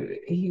students,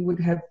 he would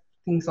have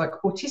things like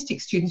autistic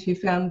students who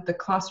found the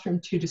classroom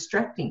too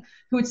distracting,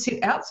 who would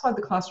sit outside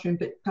the classroom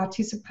but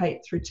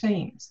participate through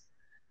Teams.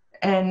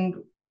 And,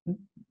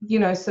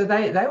 so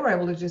they were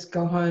able to just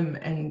go home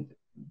and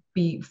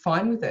be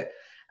fine with it.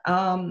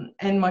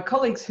 And my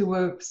colleagues who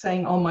were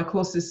saying, oh, my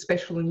course is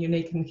special and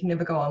unique and can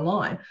never go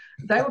online,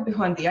 they were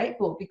behind the eight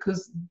ball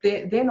because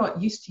they're not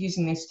used to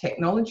using this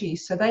technology.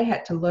 So they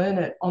had to learn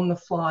it on the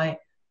fly,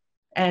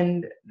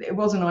 and it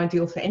wasn't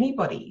ideal for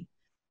anybody.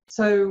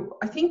 So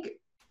I think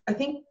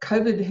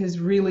COVID has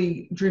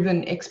really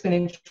driven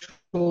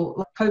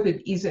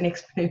COVID is an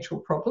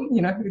exponential problem,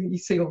 you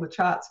see all the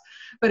charts,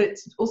 but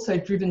it's also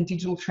driven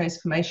digital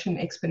transformation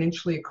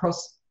exponentially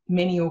across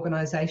many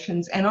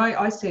organisations. And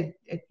I said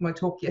at my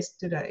talk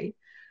yesterday,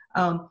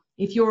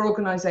 if your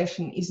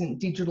organisation isn't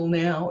digital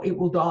now, it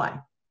will die.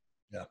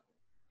 Yeah.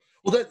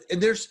 Well,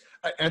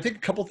 I think a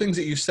couple things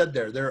that you said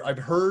there. I've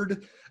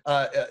heard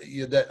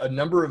that a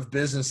number of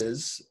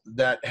businesses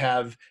that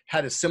have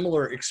had a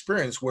similar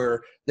experience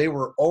where they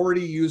were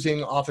already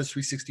using Office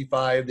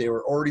 365, they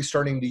were already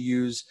starting to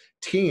use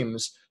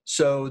Teams,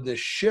 so the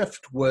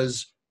shift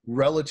was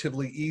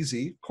relatively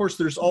easy. Of course,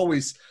 there's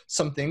always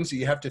some things that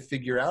you have to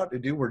figure out to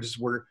do.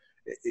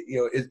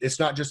 It's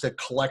not just a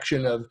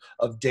collection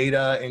of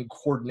data and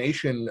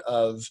coordination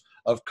of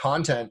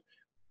content.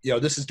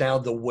 This is now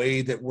the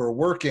way that we're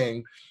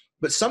working.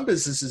 But some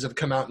businesses have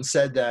come out and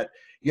said that,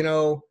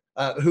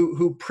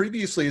 who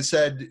previously had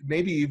said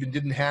maybe even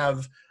didn't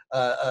have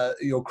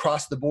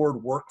across the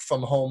board work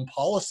from home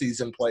policies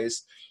in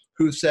place,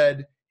 who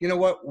said, you know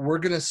what, we're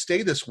going to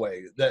stay this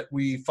way, that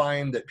we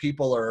find that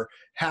people are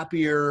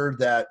happier,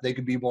 that they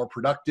can be more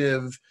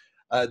productive.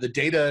 The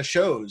data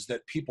shows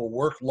that people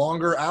work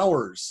longer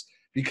hours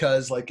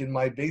because, like in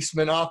my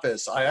basement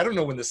office, I don't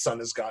know when the sun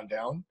has gone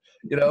down,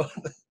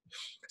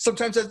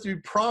 Sometimes I have to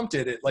be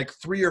prompted at like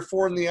 3 or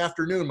 4 in the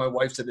afternoon. My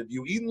wife said, have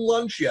you eaten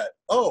lunch yet?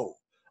 Oh,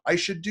 I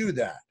should do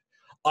that.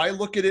 I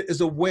look at it as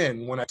a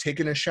win when I've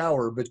taken a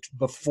shower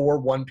before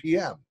 1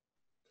 p.m.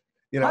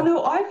 I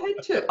know I've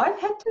had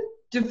to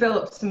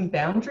develop some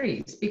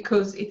boundaries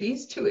because it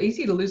is too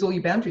easy to lose all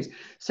your boundaries.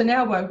 So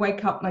now I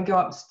wake up and I go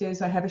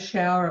upstairs, I have a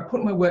shower, I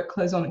put my work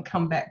clothes on and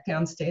come back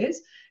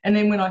downstairs. And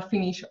then when I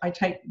finish,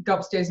 go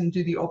upstairs and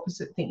do the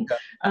opposite thing.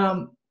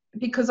 Okay.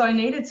 Because I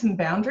needed some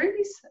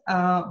boundaries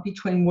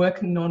between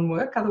work and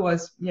non-work.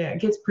 Otherwise, it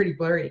gets pretty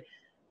blurry.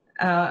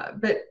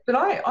 But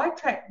I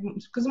track,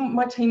 because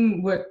my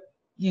team work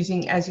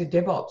using Azure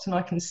DevOps, and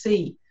I can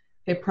see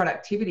their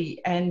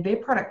productivity, and their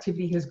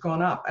productivity has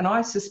gone up. And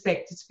I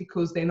suspect it's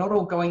because they're not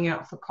all going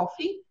out for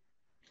coffee.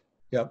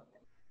 Yep.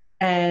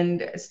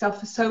 And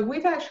stuff. So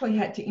we've actually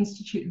had to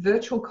institute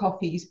virtual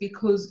coffees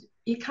because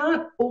you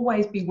can't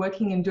always be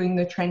working and doing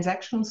the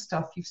transactional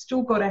stuff. You've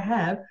still got to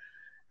have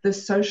the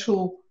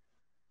social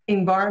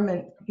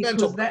environment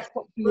because that's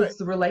what builds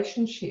the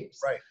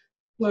relationships. Right.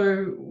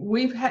 So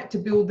we've had to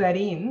build that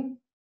in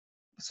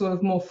sort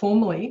of more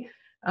formally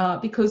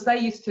because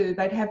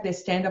they'd have their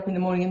stand up in the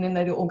morning and then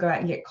they'd all go out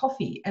and get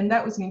coffee. And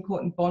that was an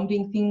important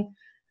bonding thing.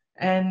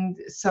 And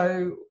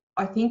so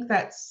I think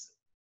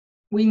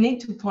we need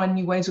to find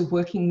new ways of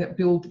working that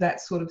build that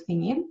sort of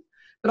thing in.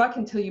 But I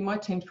can tell you my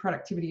team's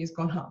productivity has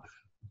gone up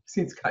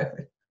since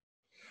COVID.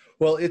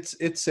 Well,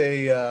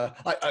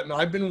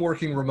 I've been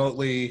working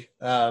remotely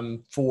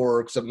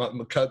for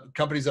some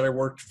companies that I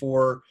worked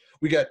for.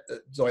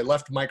 So I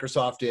left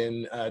Microsoft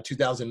in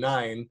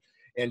 2009,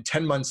 and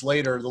 10 months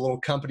later, the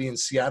little company in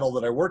Seattle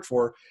that I worked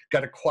for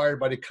got acquired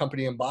by the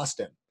company in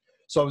Boston.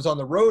 So I was on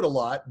the road a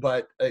lot,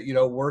 but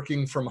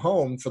working from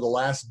home for the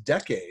last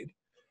decade.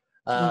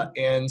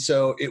 And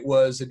so it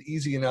was an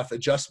easy enough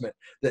adjustment.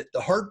 That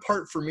the hard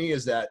part for me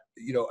is that,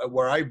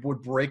 where I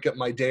would break up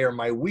my day or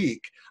my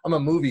week, I'm a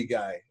movie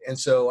guy. And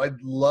so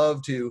I'd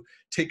love to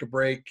take a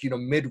break,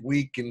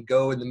 midweek and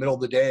go in the middle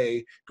of the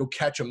day, go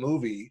catch a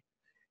movie.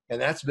 And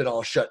that's been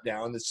all shut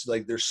down. It's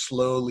like they're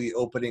slowly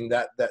opening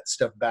that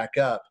stuff back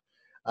up,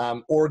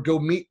 or go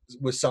meet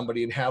with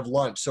somebody and have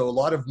lunch. So a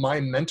lot of my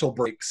mental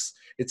breaks,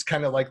 it's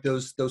kind of like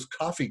those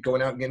coffee,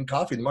 going out and getting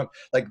coffee in the morning,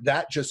 like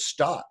that just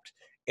stopped.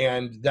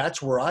 And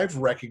that's where I've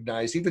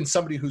recognized, even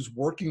somebody who's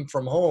working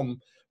from home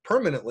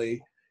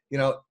permanently,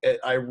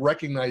 I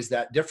recognize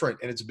that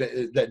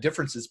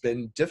difference has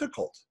been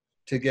difficult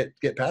to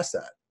get past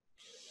that.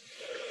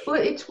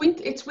 Well, it's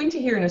winter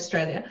here in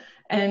Australia,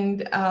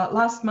 and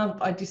last month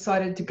I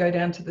decided to go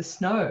down to the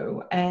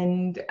snow,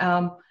 and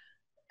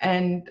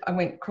and I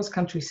went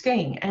cross-country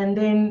skiing. And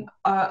then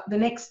the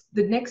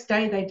next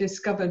day they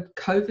discovered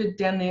COVID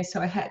down there,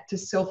 so I had to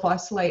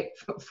self-isolate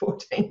for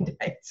 14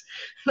 days.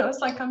 And I was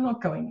like, I'm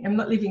not going. I'm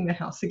not leaving the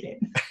house again.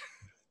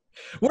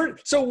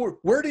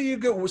 Where do you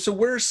go? So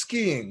where's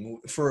skiing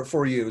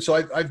for you? So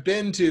I've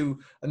been to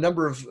a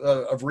number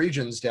of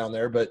regions down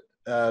there, but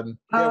so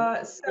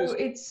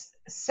it's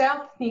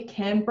south near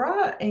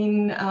Canberra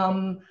in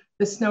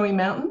the Snowy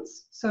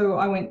Mountains. So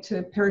I went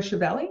to Perisher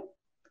Valley.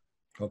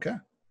 Okay.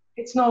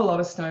 It's not a lot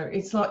of snow.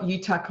 It's not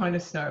Utah kind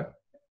of snow.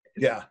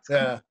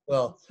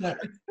 Well,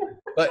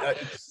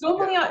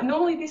 but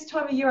normally this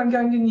time of year I'm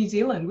going to New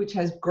Zealand, which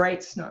has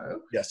great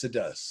snow. Yes, it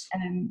does.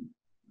 And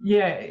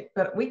yeah,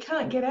 but we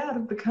can't get out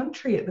of the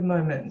country at the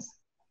moment.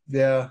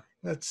 Yeah,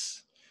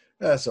 that's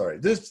all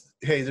right.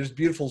 There's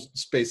beautiful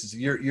spaces.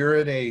 You're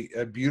in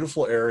a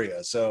beautiful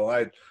area.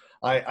 So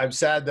I'm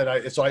sad that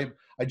I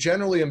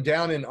generally am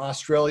down in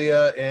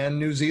Australia and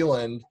New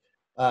Zealand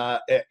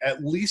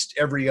at least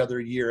every other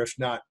year, if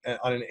not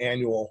on an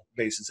annual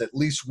basis, at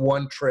least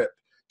one trip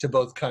to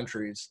both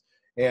countries.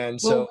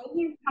 And so when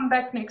you come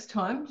back next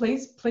time,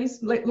 please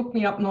look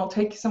me up and I'll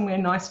take you somewhere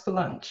nice for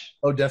lunch.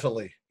 Oh,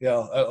 definitely.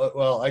 Yeah.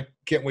 Well, I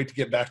can't wait to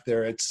get back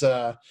there. It's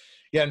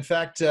in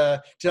fact,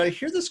 did I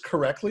hear this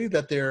correctly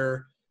that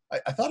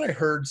I thought I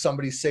heard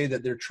somebody say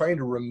that they're trying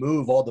to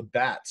remove all the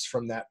bats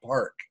from that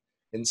park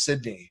in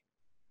Sydney.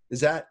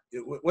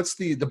 What's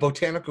the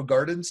botanical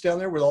gardens down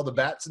there with all the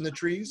bats in the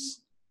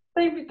trees?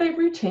 They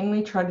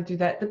routinely try to do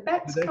that. The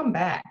bats come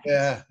back.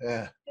 Yeah.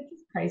 It's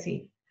just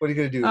crazy. What are you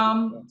going to do?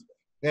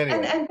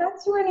 Anyway. And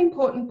bats are an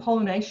important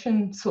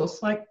pollination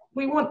source. Like,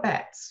 we want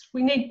bats.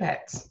 We need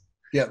bats.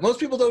 Yeah, most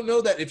people don't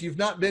know that. If you've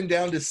not been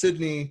down to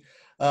Sydney,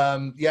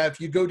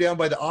 if you go down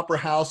by the Opera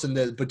House and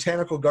the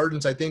Botanical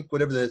Gardens, I think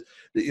whatever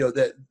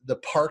the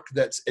park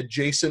that's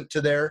adjacent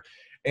to there,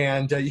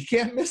 and you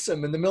can't miss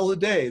them in the middle of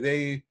the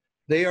day.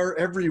 They are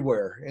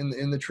everywhere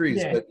in the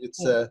trees, but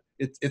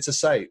it's a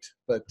sight.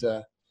 But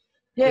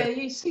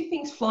you see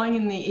things flying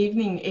in the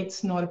evening.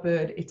 It's not a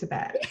bird; it's a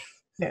bat.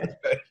 Yeah.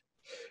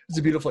 It's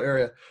a beautiful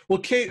area. Well,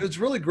 Kate, it's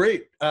really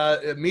great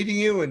meeting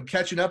you and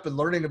catching up and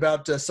learning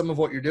about some of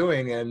what you're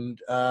doing. And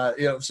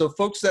so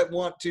folks that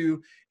want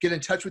to get in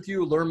touch with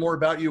you, learn more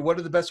about you, what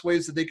are the best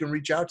ways that they can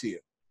reach out to you?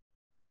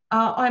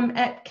 I'm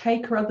at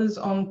Kate Carruthers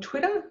on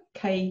Twitter,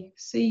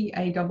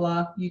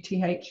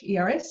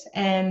 KCARRUTHERS,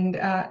 and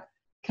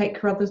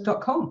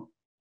katecarruthers.com.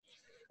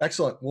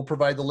 Excellent. We'll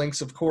provide the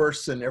links, of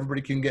course, and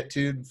everybody can get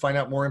to find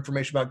out more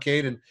information about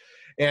Kate.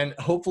 And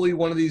hopefully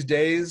one of these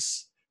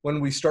days, when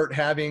we start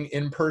having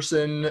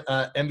in-person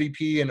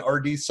MVP and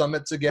RD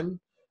summits again,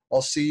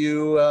 I'll see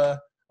you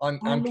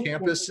on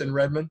campus in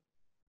Redmond.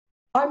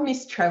 I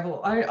miss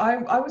travel. I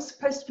was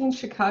supposed to be in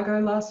Chicago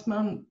last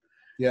month.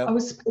 Yeah. I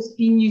was supposed to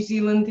be in New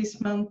Zealand this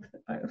month.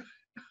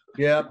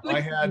 Yeah, I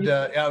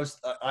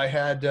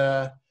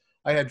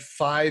had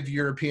 5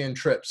 European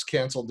trips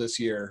canceled this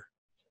year.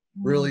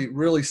 Really,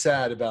 really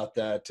sad about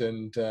that.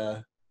 And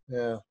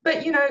yeah.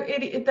 But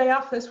they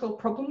are first world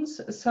problems.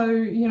 So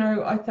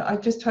I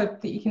just hope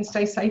that you can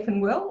stay safe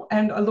and well.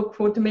 And I look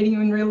forward to meeting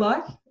you in real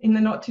life in the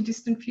not too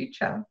distant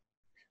future.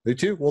 Me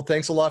too. Well,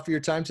 thanks a lot for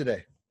your time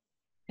today.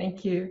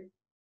 Thank you.